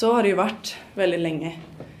 Så har det ju varit väldigt länge.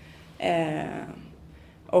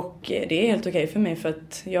 Och det är helt okej för mig för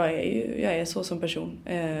att jag är så som person.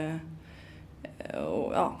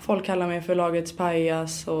 Och, folk kallar mig för lagets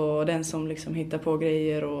pajas och den som liksom hittar på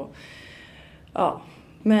grejer. Och,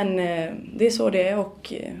 Men det är så det är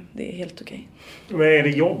och det är helt okej. Men är det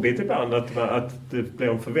jobbigt ibland att det blir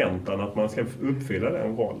en förväntan att man ska uppfylla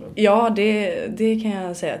den rollen? Ja, det kan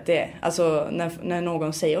jag säga att det är. Alltså när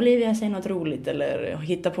någon säger Olivia, säg något roligt eller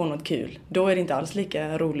hitta på något kul. Då är det inte alls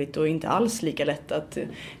lika roligt och inte alls lika lätt att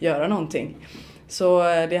göra någonting. Så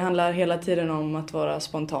det handlar hela tiden om att vara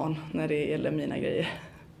spontan när det gäller mina grejer.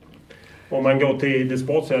 Om man går till det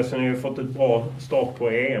sportsliga så har ni fått ett bra start på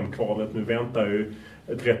EM-kvalet. Nu väntar ju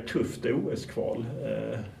ett rätt tufft OS-kval.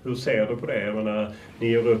 Hur ser du på det? Jag menar, ni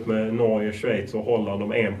gör upp med Norge, Schweiz och Holland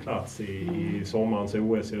om en plats i sommarens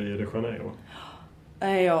OS i Rio de Janeiro.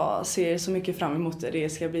 Jag ser så mycket fram emot det. Det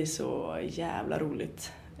ska bli så jävla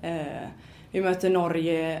roligt. Vi möter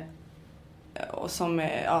Norge som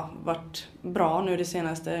varit bra nu det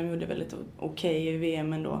senaste. De gjorde väldigt okej i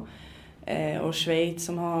VM ändå. Och Schweiz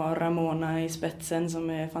som har Ramona i spetsen som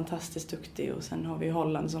är fantastiskt duktig. Och sen har vi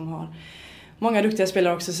Holland som har många duktiga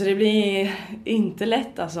spelare också. Så det blir inte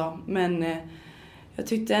lätt alltså. Men jag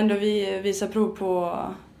tyckte ändå vi visar prov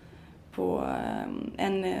på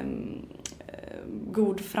en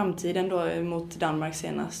god framtid ändå mot Danmark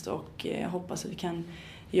senast. Och jag hoppas att vi kan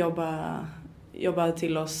jobba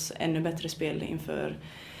till oss ännu bättre spel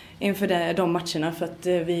inför de matcherna. För att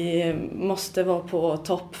vi måste vara på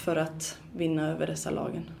topp för att vinna över dessa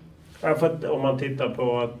lagen. Ja, för att om man tittar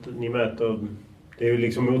på att ni möter, det är ju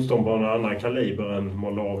liksom motstånd på en annan kaliber än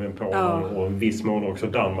Moldavien, Polen och en viss mån också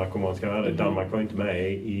Danmark om man ska vara det. Danmark var inte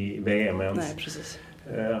med i VM ens. Nej, precis.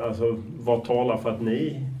 Alltså, vad talar för att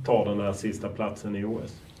ni tar den här sista platsen i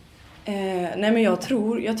OS? Nej, men jag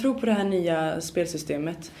tror på det här nya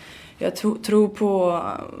spelsystemet. Jag tror på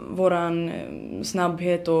våran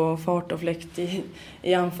snabbhet och fart och fläkt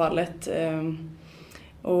i anfallet.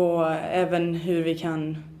 Och även hur vi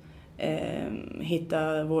kan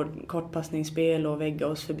hitta vårt kortpassningsspel och vägga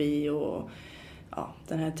oss förbi och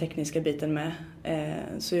den här tekniska biten med.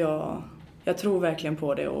 Så jag tror verkligen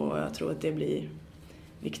på det och jag tror att det blir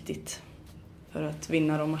viktigt för att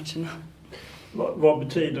vinna de matcherna. Vad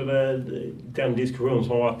betyder det, den diskussion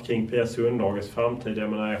som har varit kring Pia Sundhages framtid? Jag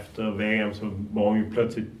menar, efter VM så var hon ju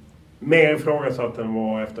plötsligt mer ifrågasatt än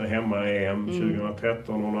var efter hemma-EM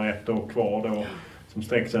 2013. Hon har ett år kvar då som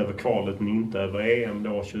sträcker sig över kvalet men inte över EM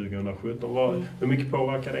då 2017. Hur mycket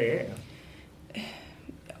påverkar det er?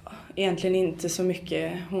 Egentligen inte så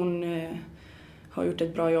mycket. Hon har gjort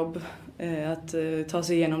ett bra jobb att ta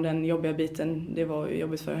sig igenom den jobbiga biten. Det var ju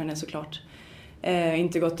jobbigt för henne såklart.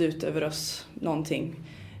 Inte gått ut över oss någonting.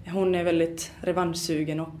 Hon är väldigt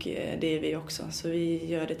revanschsugen och det är vi också. Så vi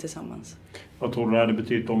gör det tillsammans. Vad tror du det hade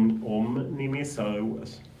betytt om ni missar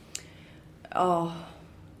OS? Ja,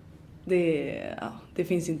 det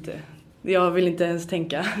finns inte. Jag vill inte ens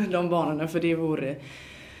tänka de banorna för det vore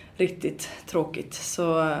riktigt tråkigt.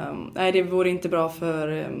 Så nej, det vore inte bra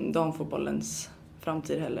för damfotbollens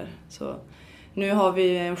framtid heller. Så nu har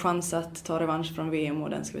vi en chans att ta revansch från VM och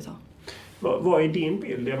den ska vi ta. Vad är din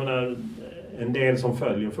bild? Jag menar, en del som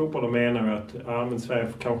följer fotbollen menar ju att Sverige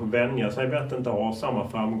kanske vänja sig vid att inte ha samma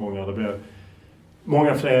framgångar. Det blir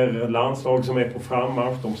många fler landslag som är på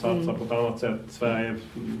frammarsch. De satsar på ett annat sätt. Sverige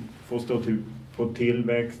får stå på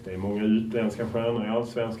tillväxt. Det är många utländska stjärnor i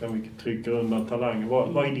allsvenskan vilket trycker undan talanger.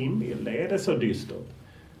 Vad är din bild? Är det så dystert?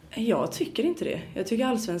 Jag tycker inte det. Jag tycker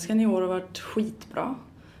allsvenskan i år har varit skitbra.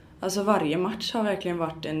 Alltså varje match har verkligen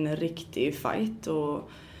varit en riktig fight och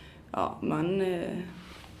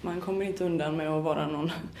man kommer inte undan med att vara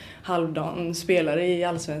någon halvdan spelare i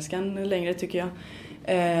allsvenskan längre tycker jag.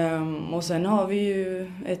 Och sen har vi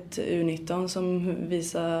ju ett U19 som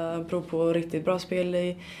visar prov på riktigt bra spel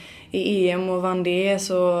i EM och vann det,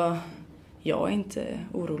 så jag är inte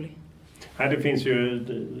orolig. Nej, det finns ju,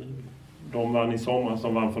 de vann i sommar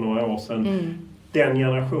som vann för några år sedan. Den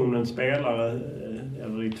generationen spelare,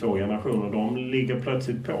 eller i 2 generationer, de ligger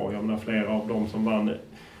plötsligt på. Jag menar, flera av dem som vann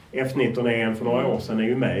F19-EM för några år sedan är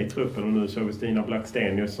ju med i truppen och nu såg vi Stina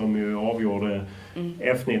Blackstenius som ju avgjorde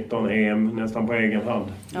F19-EM nästan på egen hand.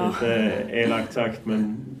 Lite elakt sagt,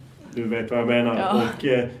 men du vet vad jag menar. Ja. Och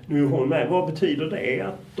nu är hon med. Vad betyder det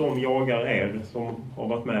att de jagar er som har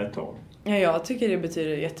varit med ett tag? Ja, jag tycker det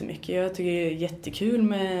betyder jättemycket. Jag tycker det är jättekul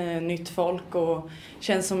med nytt folk och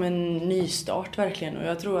känns som en ny start verkligen. Och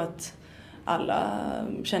jag tror att alla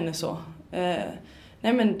känner så.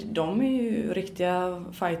 Nej, men de är ju riktiga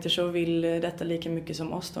fighters och vill detta lika mycket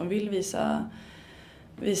som oss. De vill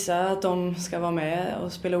visa att de ska vara med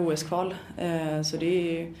och spela OS-kval. Så det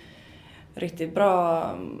är ju riktigt bra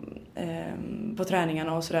på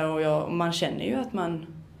träningarna och sådär. Och man känner ju att man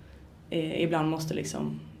ibland måste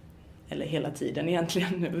liksom, eller hela tiden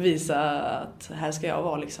egentligen, visa att här ska jag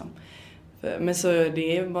vara liksom. Men så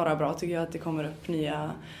det är bara bra tycker jag att det kommer upp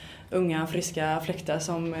nya unga friska fläktar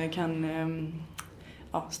som kan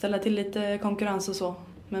ställa till lite konkurrens och så.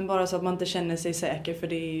 Men bara så att man inte känner sig säker, för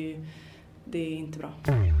det är inte bra.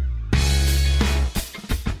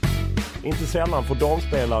 Inte sällan får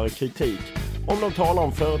damspelare kritik om de talar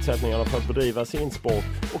om förutsättningarna för att bedriva sin sport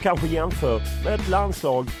och kanske jämför med ett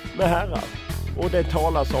landslag med herrar. Och det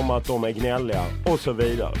talas om att de är gnälliga och så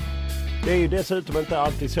vidare. Det är ju dessutom inte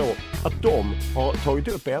alltid så att de har tagit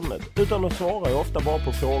upp ämnet, utan de svarar ju ofta bara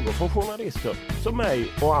på frågor från journalister som mig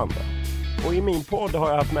och andra. Och i min podd har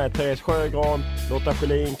jag haft med Therese Sjögran, Lotta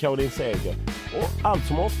Schelin, Caroline Seger. Och allt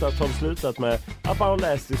som oftast har det slutat med att man har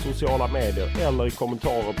läst i sociala medier eller i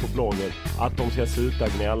kommentarer på bloggen att de ska sluta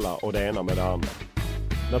gnälla och det ena med det andra.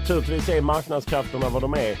 Naturligtvis är marknadskrafterna vad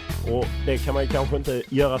de är, och det kan man ju kanske inte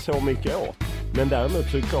göra så mycket åt. Men däremot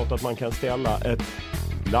så är det klart att man kan ställa ett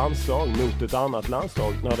landslag mot ett annat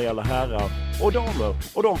landslag när det gäller herrar och damer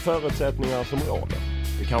och de förutsättningar som råder.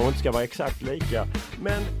 Det kanske inte ska vara exakt lika,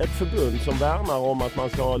 men ett förbund som värnar om att man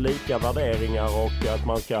ska ha lika värderingar och att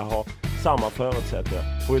man ska ha samma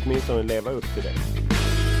förutsättningar får åtminstone leva upp till det.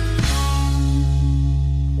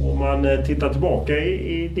 Om man tittar tillbaka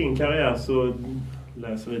i din karriär så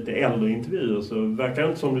läser lite äldre intervjuer, så verkar det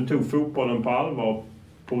inte som du tog fotbollen på allvar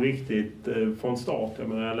på riktigt från start.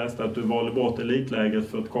 Jag läste att du valde bort elitläget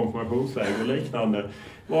för ett konfirmationsläger och liknande.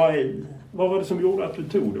 Vad var det som gjorde att du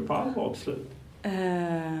tog det på allvar till slut?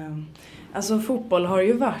 Alltså fotboll har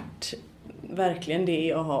ju varit verkligen det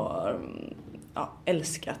jag har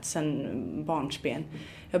älskat sedan barnsben.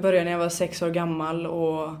 Jag började när jag var 6 år gammal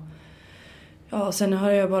och sen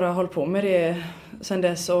har jag bara hållit på med det sen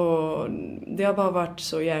dess, och det har bara varit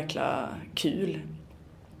så jäkla kul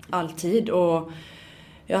alltid. Och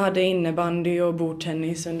jag hade innebandy och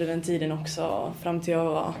bordtennis under den tiden också, fram till jag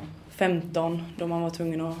var 15, då man var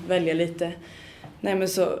tvungen att välja lite. Nej men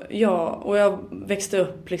så, och jag växte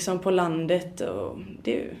upp liksom på landet, och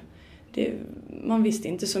man visste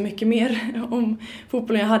inte så mycket mer om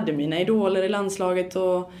fotbollen. Jag hade mina idoler i landslaget.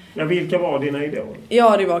 Och vilka var dina idoler?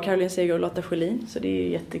 Ja, det var Caroline Seger och Lotta Schelin, så det är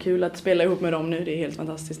jättekul att spela ihop med dem nu. Det är helt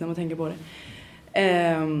fantastiskt när man tänker på det.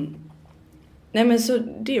 Nej men så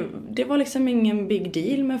det var liksom ingen big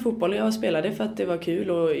deal med fotboll. Jag spelade för att det var kul,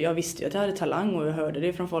 och jag visste ju att jag hade talang och jag hörde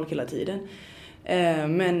det från folk hela tiden.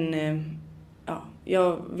 Men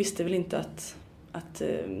jag visste väl inte att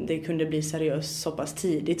det kunde bli seriöst så pass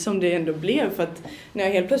tidigt som det ändå blev. För att när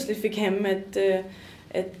jag helt plötsligt fick hem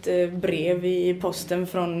ett brev i posten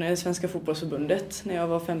från Svenska fotbollsförbundet när jag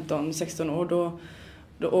var 15-16 år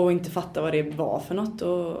och inte fattade vad det var för något.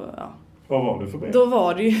 Vad var det för brev? Då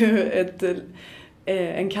var det ju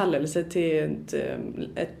en kallelse till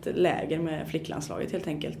ett läger med flicklandslaget helt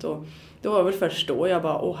enkelt. Och det var väl först då jag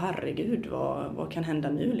bara, herregud, vad kan hända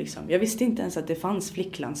nu liksom? Jag visste inte ens att det fanns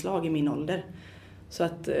flicklandslag i min ålder. Så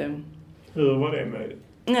att... Hur var det möjligt?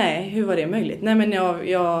 Nej, hur var det möjligt? Nej men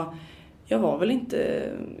jag var väl inte...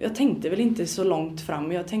 Jag tänkte väl inte så långt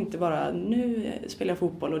fram. Jag tänkte bara, nu spelar jag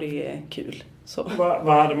fotboll och det är kul. Så. Vad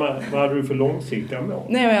hade du för långsiktiga mål?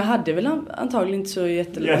 Nej, jag hade väl antagligen inte så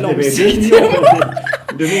jättelångsiktiga mål.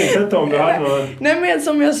 Du minns inte om du hade något? Nej, men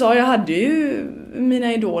som jag sa, jag hade ju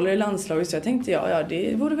mina idoler i landslaget, så jag tänkte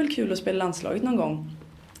det vore väl kul att spela landslaget någon gång.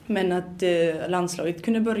 Men att landslaget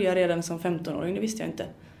kunde börja redan som 15-åring, det visste jag inte.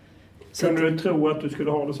 Kunde du tro att du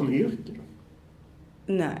skulle ha det som yrke?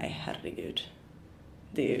 Nej, herregud.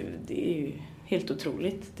 Det är ju helt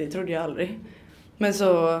otroligt. Det trodde jag aldrig. Men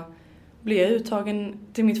så blev jag uttagen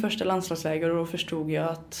till mitt första landslagsläger, och då förstod jag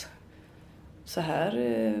att det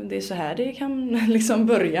är så här det kan liksom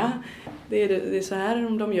börja. Det är så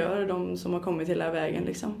här de gör, de som har kommit hela vägen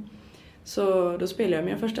liksom. Så då spelade jag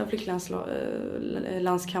mina första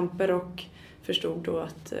flicklandskamper och förstod då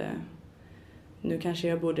att nu kanske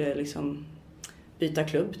jag borde liksom byta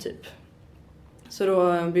klubb typ. Så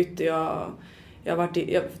då bytte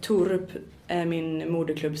Torup är min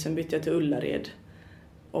moderklubb, sen bytte jag till Ullared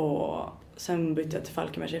och sen bytte jag till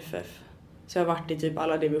Falkenbergs FF. Så jag har varit i typ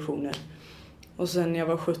alla divisioner. Och sen när jag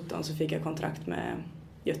var 17 så fick jag kontrakt med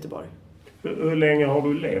Göteborg. Hur länge har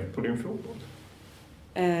du levt på din fotboll?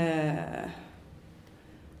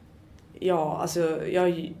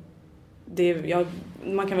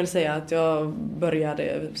 Man kan väl säga att jag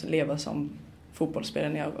började leva som fotbollsspelare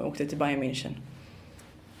när jag åkte till Bayern München.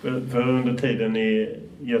 För under tiden i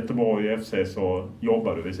Göteborg och FC så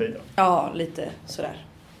jobbade du vid sidan? Ja, lite sådär.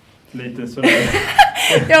 Lite sådär?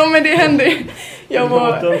 Ja, men det hände.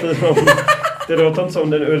 Det låter inte som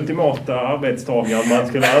den ultimata arbetstagaren man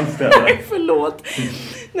skulle anställa. Nej, förlåt.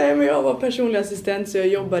 Nej, men jag var personlig assistent så jag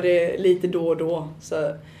jobbade lite då och då.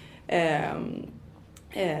 Så,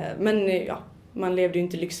 Men ja, man levde ju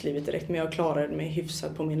inte lyxlivet direkt, men jag klarade mig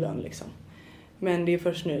hyfsat på min lön liksom. Men det är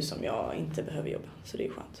först nu som jag inte behöver jobba, så det är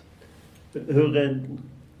skönt.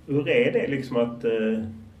 Hur är det liksom att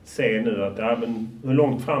se nu att hur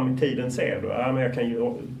långt fram i tiden ser du? Men jag kan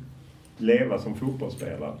ju leva som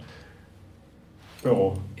fotbollsspelare.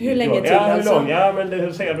 Hur länge till alltså? Men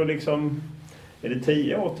hur ser du liksom? Är det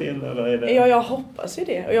 10 år till eller är det... Ja, jag hoppas ju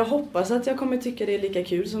det. Och jag hoppas att jag kommer tycka det är lika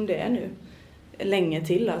kul som det är nu. Länge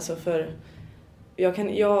till alltså, för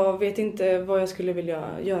jag vet inte vad jag skulle vilja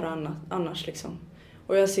göra annars liksom.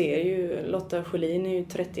 Och jag ser ju, Lotta Schelin är ju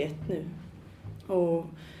 31 nu. Och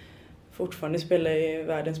fortfarande spelar i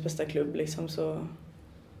världens bästa klubb liksom, så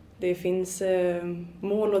det finns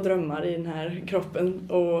mål och drömmar i den här kroppen.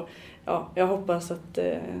 Och ja, jag hoppas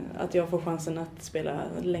att jag får chansen att spela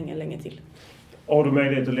länge till. Har du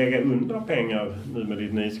möjlighet att lägga undan pengar nu med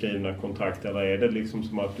ditt nyskrivna kontrakt, eller är det liksom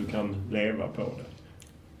som att du kan leva på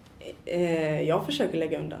det? Jag försöker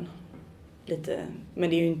lägga undan lite, men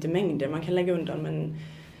det är ju inte mängder man kan lägga undan,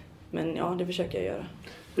 men ja, det försöker jag göra.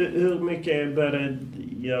 Hur mycket börjar det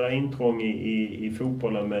göra intrång i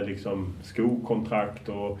fotbollen med liksom skokontrakt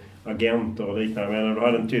och agenter och liknande? Jag menar, du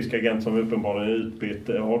hade en tysk agent som uppenbarligen är utbytt.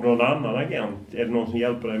 Har du någon annan agent? Är det någon som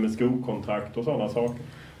hjälper dig med skokontrakt och sådana saker?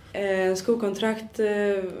 Skokontrakt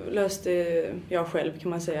löste jag själv kan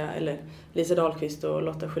man säga. Eller Lisa Dahlqvist och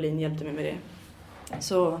Lotta Schelin hjälpte mig med det.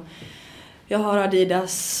 Så jag har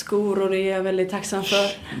Adidas skor och det är jag väldigt tacksam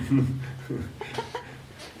för.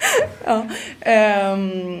 Ja.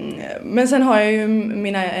 Men sen har jag ju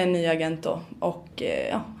en ny agent då. Och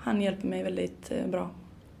ja, han hjälper mig väldigt bra.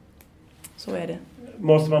 Så är det.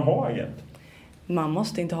 Måste man ha agent? Man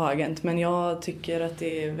måste inte ha agent, men jag tycker att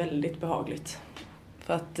det är väldigt behagligt.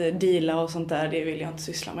 För att deala och sånt där, det vill jag inte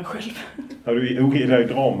syssla med själv. Ja, du ogillar ju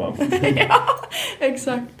draman. Ja,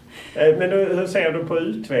 exakt. Men hur ser du på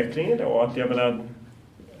utvecklingen då? Att jag menar,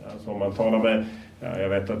 alltså om man talar med, jag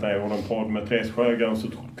vet att när jag gjorde en podd med Therese Sjögren så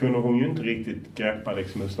kunde hon ju inte riktigt greppa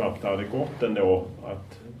liksom hur snabbt det hade gått ändå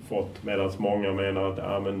att fått, medan många menar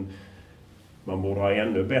att man borde ha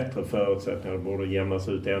ännu bättre förutsättningar, det borde jämnas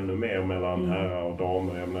ut ännu mer mellan herrar och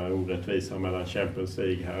damer. Jag menar orättvisa mellan Champions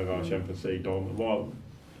League herrar och Champions League damer.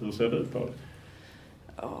 Hur ser det ut på det?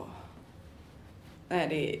 Ja.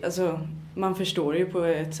 Nej, alltså, man förstår ju på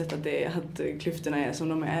ett sätt att klyftorna är som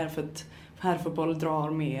de är, för att herrfotboll drar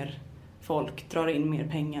mer folk, drar in mer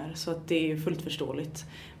pengar, så att det är fullt förståeligt.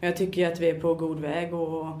 Men jag tycker att vi är på god väg,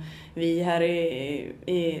 och vi här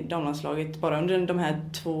i damlandslaget, bara under de här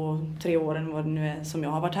 2-3 åren vad det nu är som jag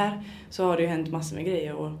har varit här, så har det ju hänt massor med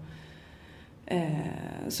grejer. Och,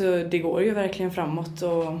 så det går ju verkligen framåt,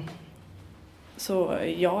 och så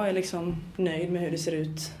jag är liksom nöjd med hur det ser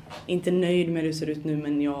ut. Inte nöjd med hur det ser ut nu,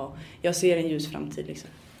 men jag ser en ljus framtid liksom.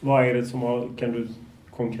 Vad är det som kan du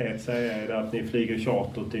konkret säga? Är det att ni flyger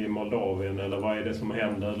charter till Moldavien, eller vad är det som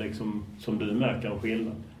händer liksom, som du märker en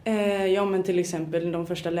skillnad? Ja, men till exempel de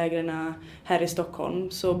första lägren här i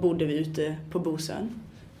Stockholm så bodde vi ute på Bosön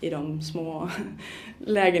i de små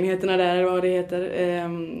lägenheterna där, vad det heter.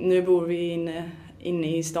 Nu bor vi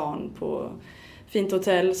inne i stan på fint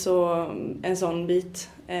hotell, så en sån bit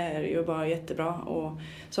är ju bara jättebra. Och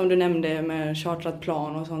som du nämnde med chartrat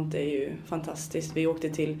plan och sånt, är ju fantastiskt. Vi åkte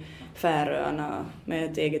till Färöarna med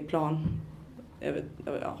ett eget plan.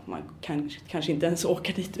 Ja, man kan kanske inte ens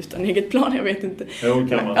åka dit utan eget plan, jag vet inte. Jo,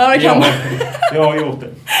 kan man. Ja, det kan man. Jag har gjort det.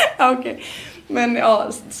 Ja, okej. Men ja,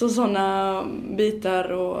 så sådana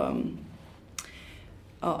bitar och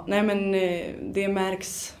ja, nej men det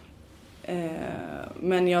märks.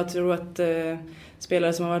 Men jag tror att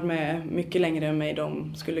spelare som har varit med mycket längre än mig,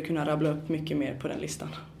 de skulle kunna rabbla upp mycket mer på den listan.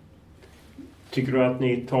 Tycker du att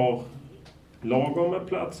ni tar lagom med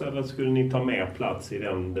plats, eller skulle ni ta mer plats i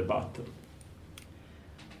den debatten?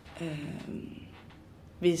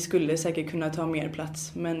 Vi skulle säkert kunna ta mer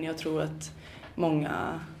plats, men jag tror att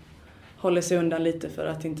många håller sig undan lite för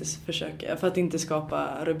att inte skapa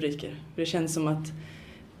rubriker. Det känns som att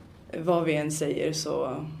vad vi än säger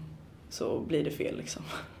så blir det fel liksom.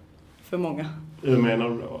 För många. Hur menar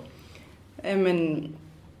du då? Men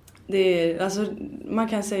alltså, man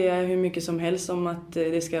kan säga hur mycket som helst om att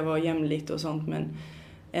det ska vara jämlikt och sånt, men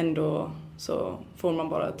ändå så får man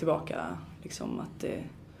bara tillbaka liksom att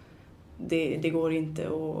det går inte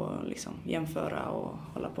att liksom jämföra och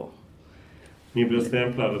hålla på. Ni blir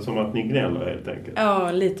stämplade som att ni gnäller helt enkelt.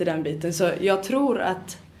 Ja, lite den biten. Så jag tror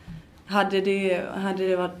att hade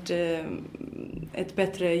det varit ett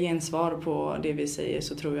bättre gensvar på det vi säger,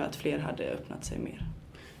 så tror jag att fler hade öppnat sig mer.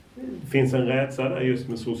 Finns en rädsla där just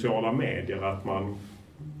med sociala medier, att man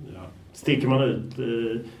sticker man ut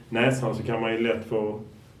näsan så kan man ju lätt få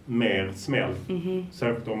mer smäll.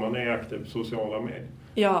 Särskilt om man är aktiv på sociala medier.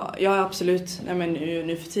 Ja, absolut. Nej, men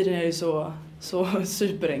nu för tiden är det så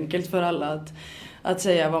superenkelt för alla att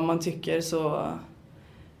säga vad man tycker. Så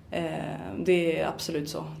det är absolut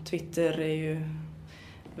så. Twitter är ju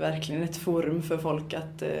verkligen ett forum för folk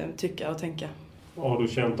att tycka och tänka. Har du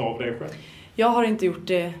känt av det själv? Jag har inte gjort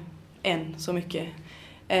det än så mycket.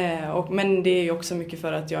 Men det är ju också mycket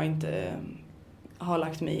för att jag inte har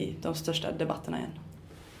lagt mig i de största debatterna än.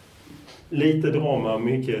 Lite drama,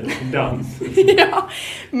 mycket dans. Ja,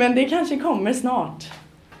 men det kanske kommer snart.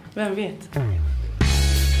 Vem vet?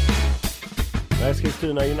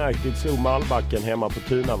 Eskilstuna United slog Malbacken hemma på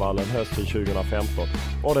Tunavallen hösten 2015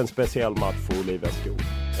 var det en speciell match för Olivia Skog.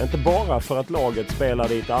 Inte bara för att laget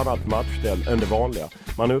spelade i ett annat matchställ än det vanliga,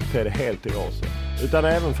 man uppträdde helt i rosa, utan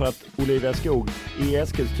även för att Olivia Skog i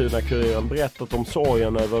Eskilstuna-Kuriren berättat om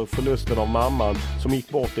sorgen över förlusten av mamman som gick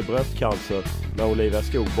bort i bröstcancer när Olivia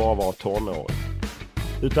Skog bara var tonåring.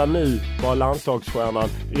 Utan nu var landslagsstjärnan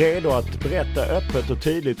redo att berätta öppet och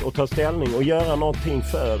tydligt och ta ställning och göra någonting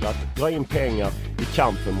för att dra in pengar i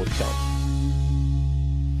kampen mot cancer.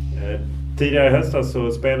 Tidigare i höstas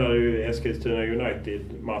så spelade ju Eskilstuna United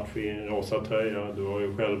match i en rosa tröja. Du har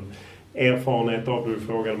ju själv erfarenhet av det. Du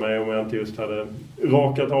frågade mig om jag inte just hade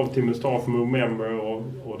rakat av till Mustafa Member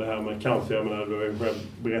och det här med cancer. Jag menar, du har ju själv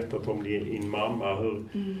berättat om din mamma.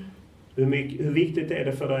 Hur viktigt är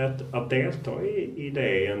det för dig att delta i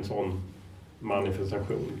det, i en sån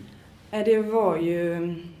manifestation? Det var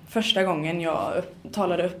ju första gången jag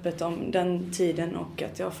talade öppet om den tiden och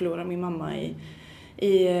att jag förlorade min mamma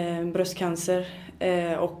i bröstcancer.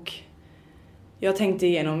 Och jag tänkte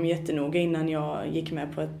igenom jättenoga innan jag gick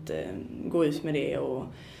med på att gå ut med det och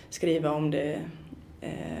skriva om det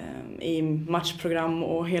i matchprogram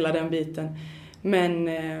och hela den biten. Men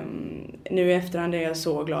nu i efterhand är jag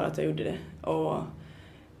så glad att jag gjorde det. Och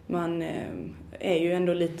man är ju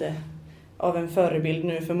ändå lite av en förebild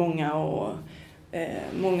nu för många och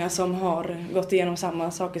många som har gått igenom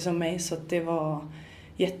samma saker som mig. Så att det var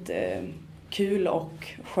jättekul och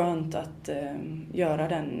skönt att göra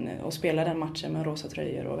den och spela den matchen med rosa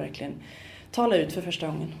tröjor och verkligen tala ut för första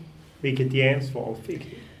gången. Vilket gensvar fick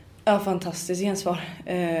du? Ja, fantastiskt gensvar.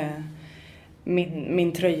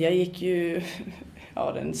 Min tröja gick ju,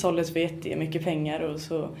 den såldes för jättemycket pengar och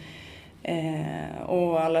så.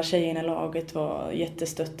 Och alla tjejerna i laget var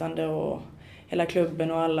jättestöttande och hela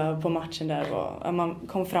klubben och alla på matchen där man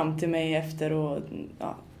kom fram till mig efter och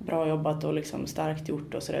bra jobbat och liksom starkt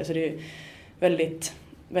gjort och sådär. Så det är väldigt,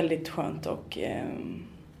 väldigt skönt och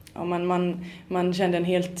man kände en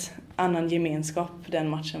helt annan gemenskap den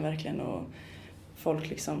matchen verkligen och folk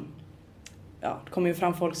liksom, det kom ju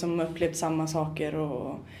fram folk som upplevt samma saker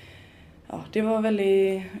och det var en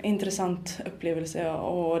väldigt intressant upplevelse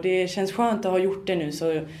och det känns skönt att ha gjort det nu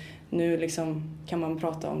så nu liksom kan man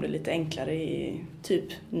prata om det lite enklare i typ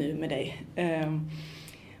nu med dig.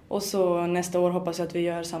 Och så nästa år hoppas jag att vi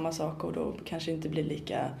gör samma sak och då kanske inte blir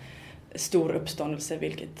lika stor uppståndelse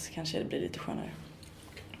vilket kanske blir lite skönare.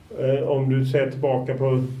 Om du ser tillbaka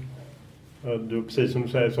på, precis som du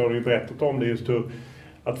säger så har du ju berättat om det just hur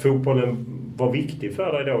att fotbollen var viktig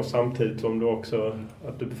för dig då samtidigt som du också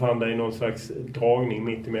att du befann dig i någon slags dragning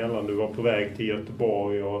mitt emellan. Du var på väg till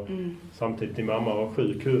Göteborg och samtidigt din mamma var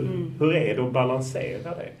sjuk. Hur är det att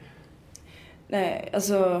balansera det? Nej,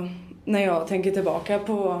 alltså när jag tänker tillbaka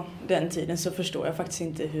på den tiden så förstår jag faktiskt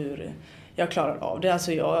inte hur jag klarar av det.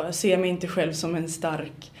 Alltså jag ser mig inte själv som en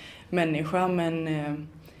stark människa men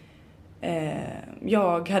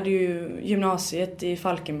jag hade ju gymnasiet i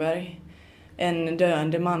Falkenberg. En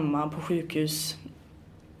döende mamma på sjukhus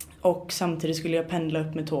och samtidigt skulle jag pendla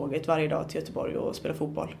upp med tåget varje dag till Göteborg och spela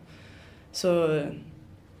fotboll. Så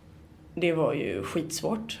det var ju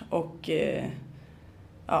skitsvårt och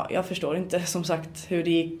jag förstår inte som sagt hur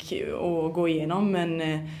det gick att gå igenom men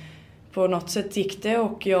på något sätt gick det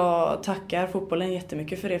och jag tackar fotbollen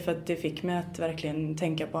jättemycket för det för att det fick mig att verkligen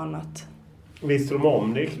tänka på annat. Visste de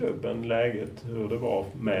om det i klubben, läget, hur det var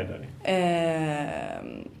med dig?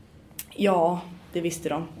 Ja, det visste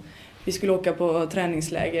de. Vi skulle åka på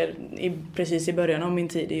träningsläger precis i början av min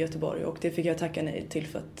tid i Göteborg och det fick jag tacka nej till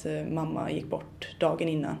för att mamma gick bort dagen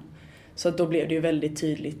innan. Så då blev det ju väldigt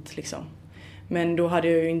tydligt liksom. Men då hade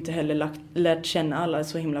jag ju inte heller lärt känna alla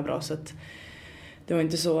så himla bra så att det var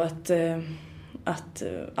inte så att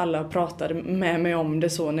alla pratade med mig om det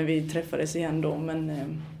så när vi träffades igen då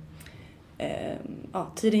men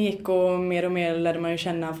tiden gick och mer lärde man ju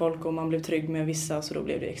känna folk och man blev trygg med vissa så då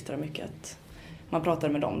blev det extra mycket att man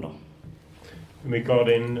pratade med dem då. Hur mycket har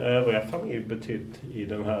din övriga familj betytt i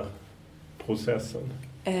den här processen?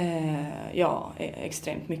 Ja,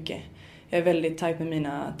 extremt mycket. jag är väldigt tajt med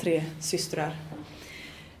mina 3 systrar.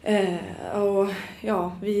 Och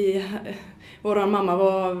ja, vår mamma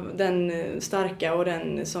var den starka och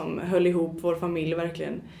den som höll ihop vår familj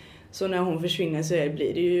verkligen. Så när hon försvinner så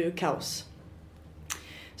blir det ju kaos.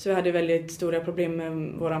 Så vi hade väldigt stora problem med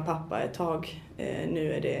våran pappa ett tag.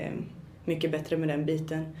 Nu är det mycket bättre med den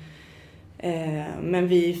biten. Men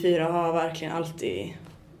vi 4 har verkligen alltid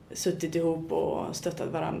suttit ihop och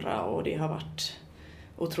stöttat varandra och det har varit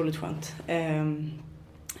otroligt skönt.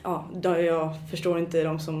 Jag förstår inte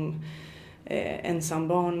de som ensam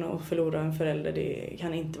barn och förlorar en förälder. Det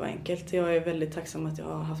kan inte vara enkelt. Jag är väldigt tacksam att jag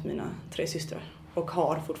har haft mina 3 systrar och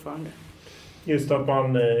har fortfarande. Just att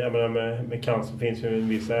man, jag menar med cancer finns ju en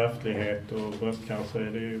viss ärftlighet och bröstcancer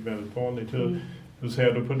är det ju väldigt vanligt. Hur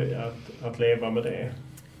ser du på det, att leva med det?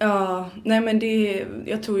 Ja, nej men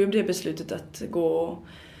jag tog ju det beslutet att gå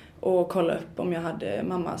och kolla upp om jag hade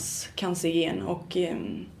mammas cancergen och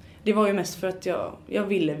det var ju mest för att jag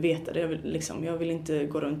ville veta det. Jag ville inte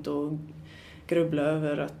gå runt och grubbla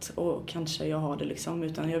över att kanske jag har det liksom,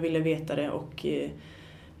 utan jag ville veta det och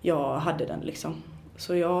jag hade den liksom.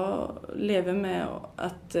 Så jag lever med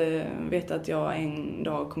att veta att jag en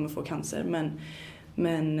dag kommer få cancer.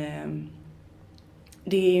 Men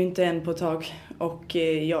det är ju inte än på ett tag. Och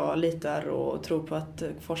jag litar och tror på att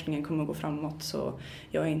forskningen kommer att gå framåt. Så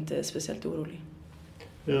jag är inte speciellt orolig.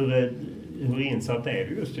 Hur insatt är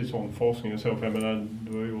du just i sån forskning? Och så? För jag menar,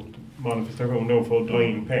 du har gjort manifestation då för att dra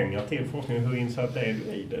in pengar till forskningen. Hur insatt är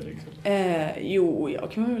du i det? Liksom?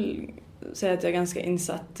 Jag kan väl säga att jag är ganska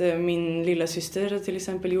insatt. Min lilla syster till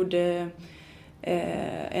exempel gjorde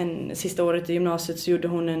sista året i gymnasiet så gjorde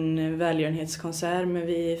hon en välgörenhetskonsert med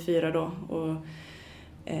vi 4 då. Och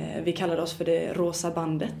vi kallade oss för det rosa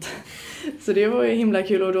bandet. Så det var ju himla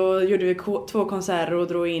kul och då gjorde vi 2 konserter och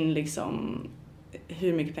drog in liksom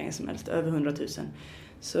hur mycket pengar som helst, över 100 000.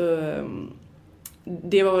 Så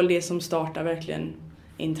det var väl det som startade verkligen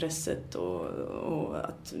intresset och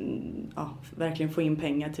att verkligen få in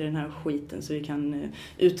pengar till den här skiten så vi kan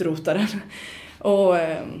utrota den.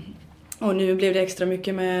 Och nu blev det extra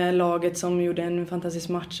mycket med laget som gjorde en fantastisk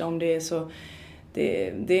match om det, så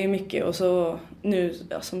det är mycket. Och så nu,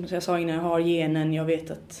 som jag sa innan, jag har genen, jag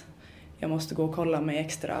vet att jag måste gå och kolla mig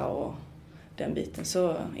extra och den biten,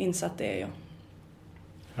 så insatt är jag.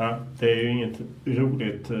 Ja, det är ju inget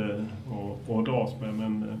roligt att dras med,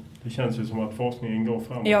 men det känns ju som att forskningen går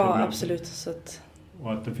framåt. Ja, absolut. Så att...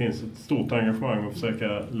 Och att det finns ett stort engagemang att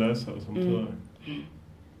försöka lösa det som tur är.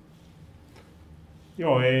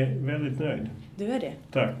 Jag är väldigt nöjd. Du är det?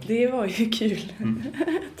 Tack. Det var ju kul.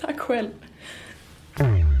 Tack själv.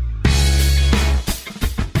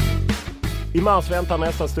 I mars väntar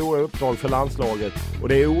nästa stora uppdrag för landslaget och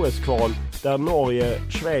det är OS-kval där Norge,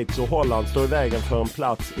 Schweiz och Holland står i vägen för en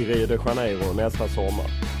plats i Rio de Janeiro nästa sommar.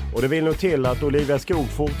 Och det vill nog till att Olivia Skog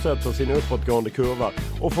fortsätter sin uppåtgående kurva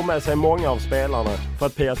och får med sig många av spelarna för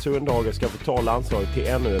att Pia Sundhage ska få ta landslaget till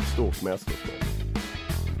ännu ett stort mästerskap.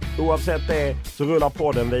 Oavsett det så rullar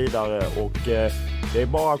podden vidare och det är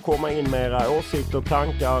bara att komma in med era åsikter,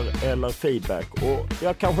 tankar eller feedback. Och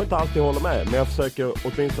jag kanske inte alltid håller med, men jag försöker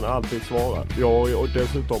åtminstone alltid svara. Jag är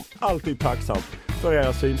dessutom alltid tacksam för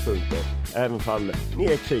era synpunkter, även fall ni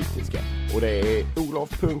är kritiska. Och det är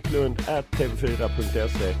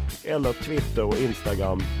olof.lund@tv4.se eller Twitter och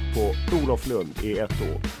Instagram på oloflund i ett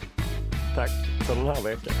ord. Tack för den här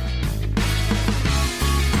veckan.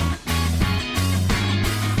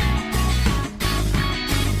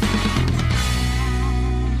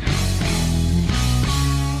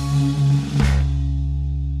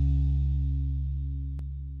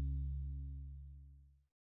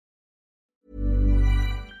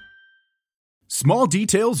 Small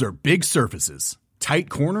details are big surfaces. Tight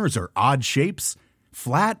corners are odd shapes.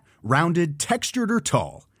 Flat, rounded, textured, or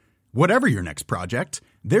tall. Whatever your next project,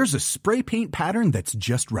 there's a spray paint pattern that's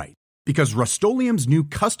just right. Because Rust-Oleum's new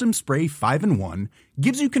Custom Spray 5-in-1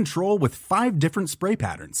 gives you control with 5 different spray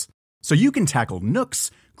patterns. So you can tackle nooks,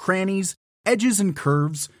 crannies, edges, and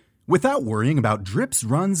curves without worrying about drips,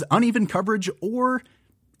 runs, uneven coverage, or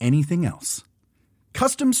anything else.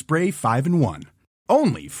 Custom Spray 5-in-1.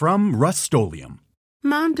 Only from Rust-Oleum.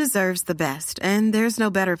 Mom deserves the best, and there's no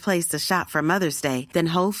better place to shop for Mother's Day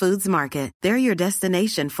than Whole Foods Market. They're your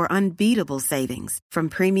destination for unbeatable savings, from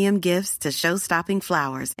premium gifts to show-stopping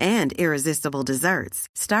flowers and irresistible desserts.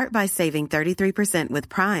 Start by saving 33% with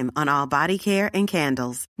Prime on all body care and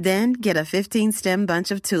candles. Then get a 15-stem bunch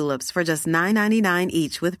of tulips for just $9.99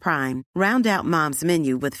 each with Prime. Round out Mom's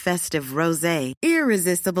menu with festive rosé,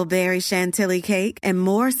 irresistible berry chantilly cake, and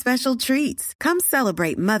more special treats. Come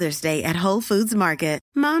celebrate Mother's Day at Whole Foods Market. Market.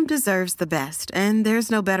 Mom deserves the best, and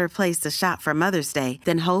there's no better place to shop for Mother's Day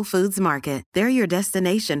than Whole Foods Market. They're your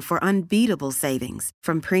destination for unbeatable savings,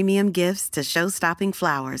 from premium gifts to show-stopping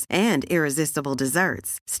flowers and irresistible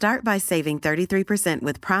desserts. Start by saving 33%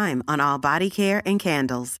 with Prime on all body care and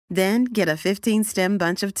candles. Then get a 15-stem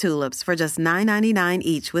bunch of tulips for just $9.99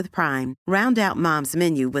 each with Prime. Round out Mom's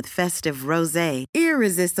menu with festive rosé,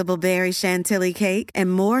 irresistible berry chantilly cake,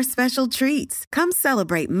 and more special treats. Come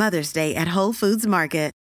celebrate Mother's Day at Whole Foods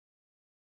Market.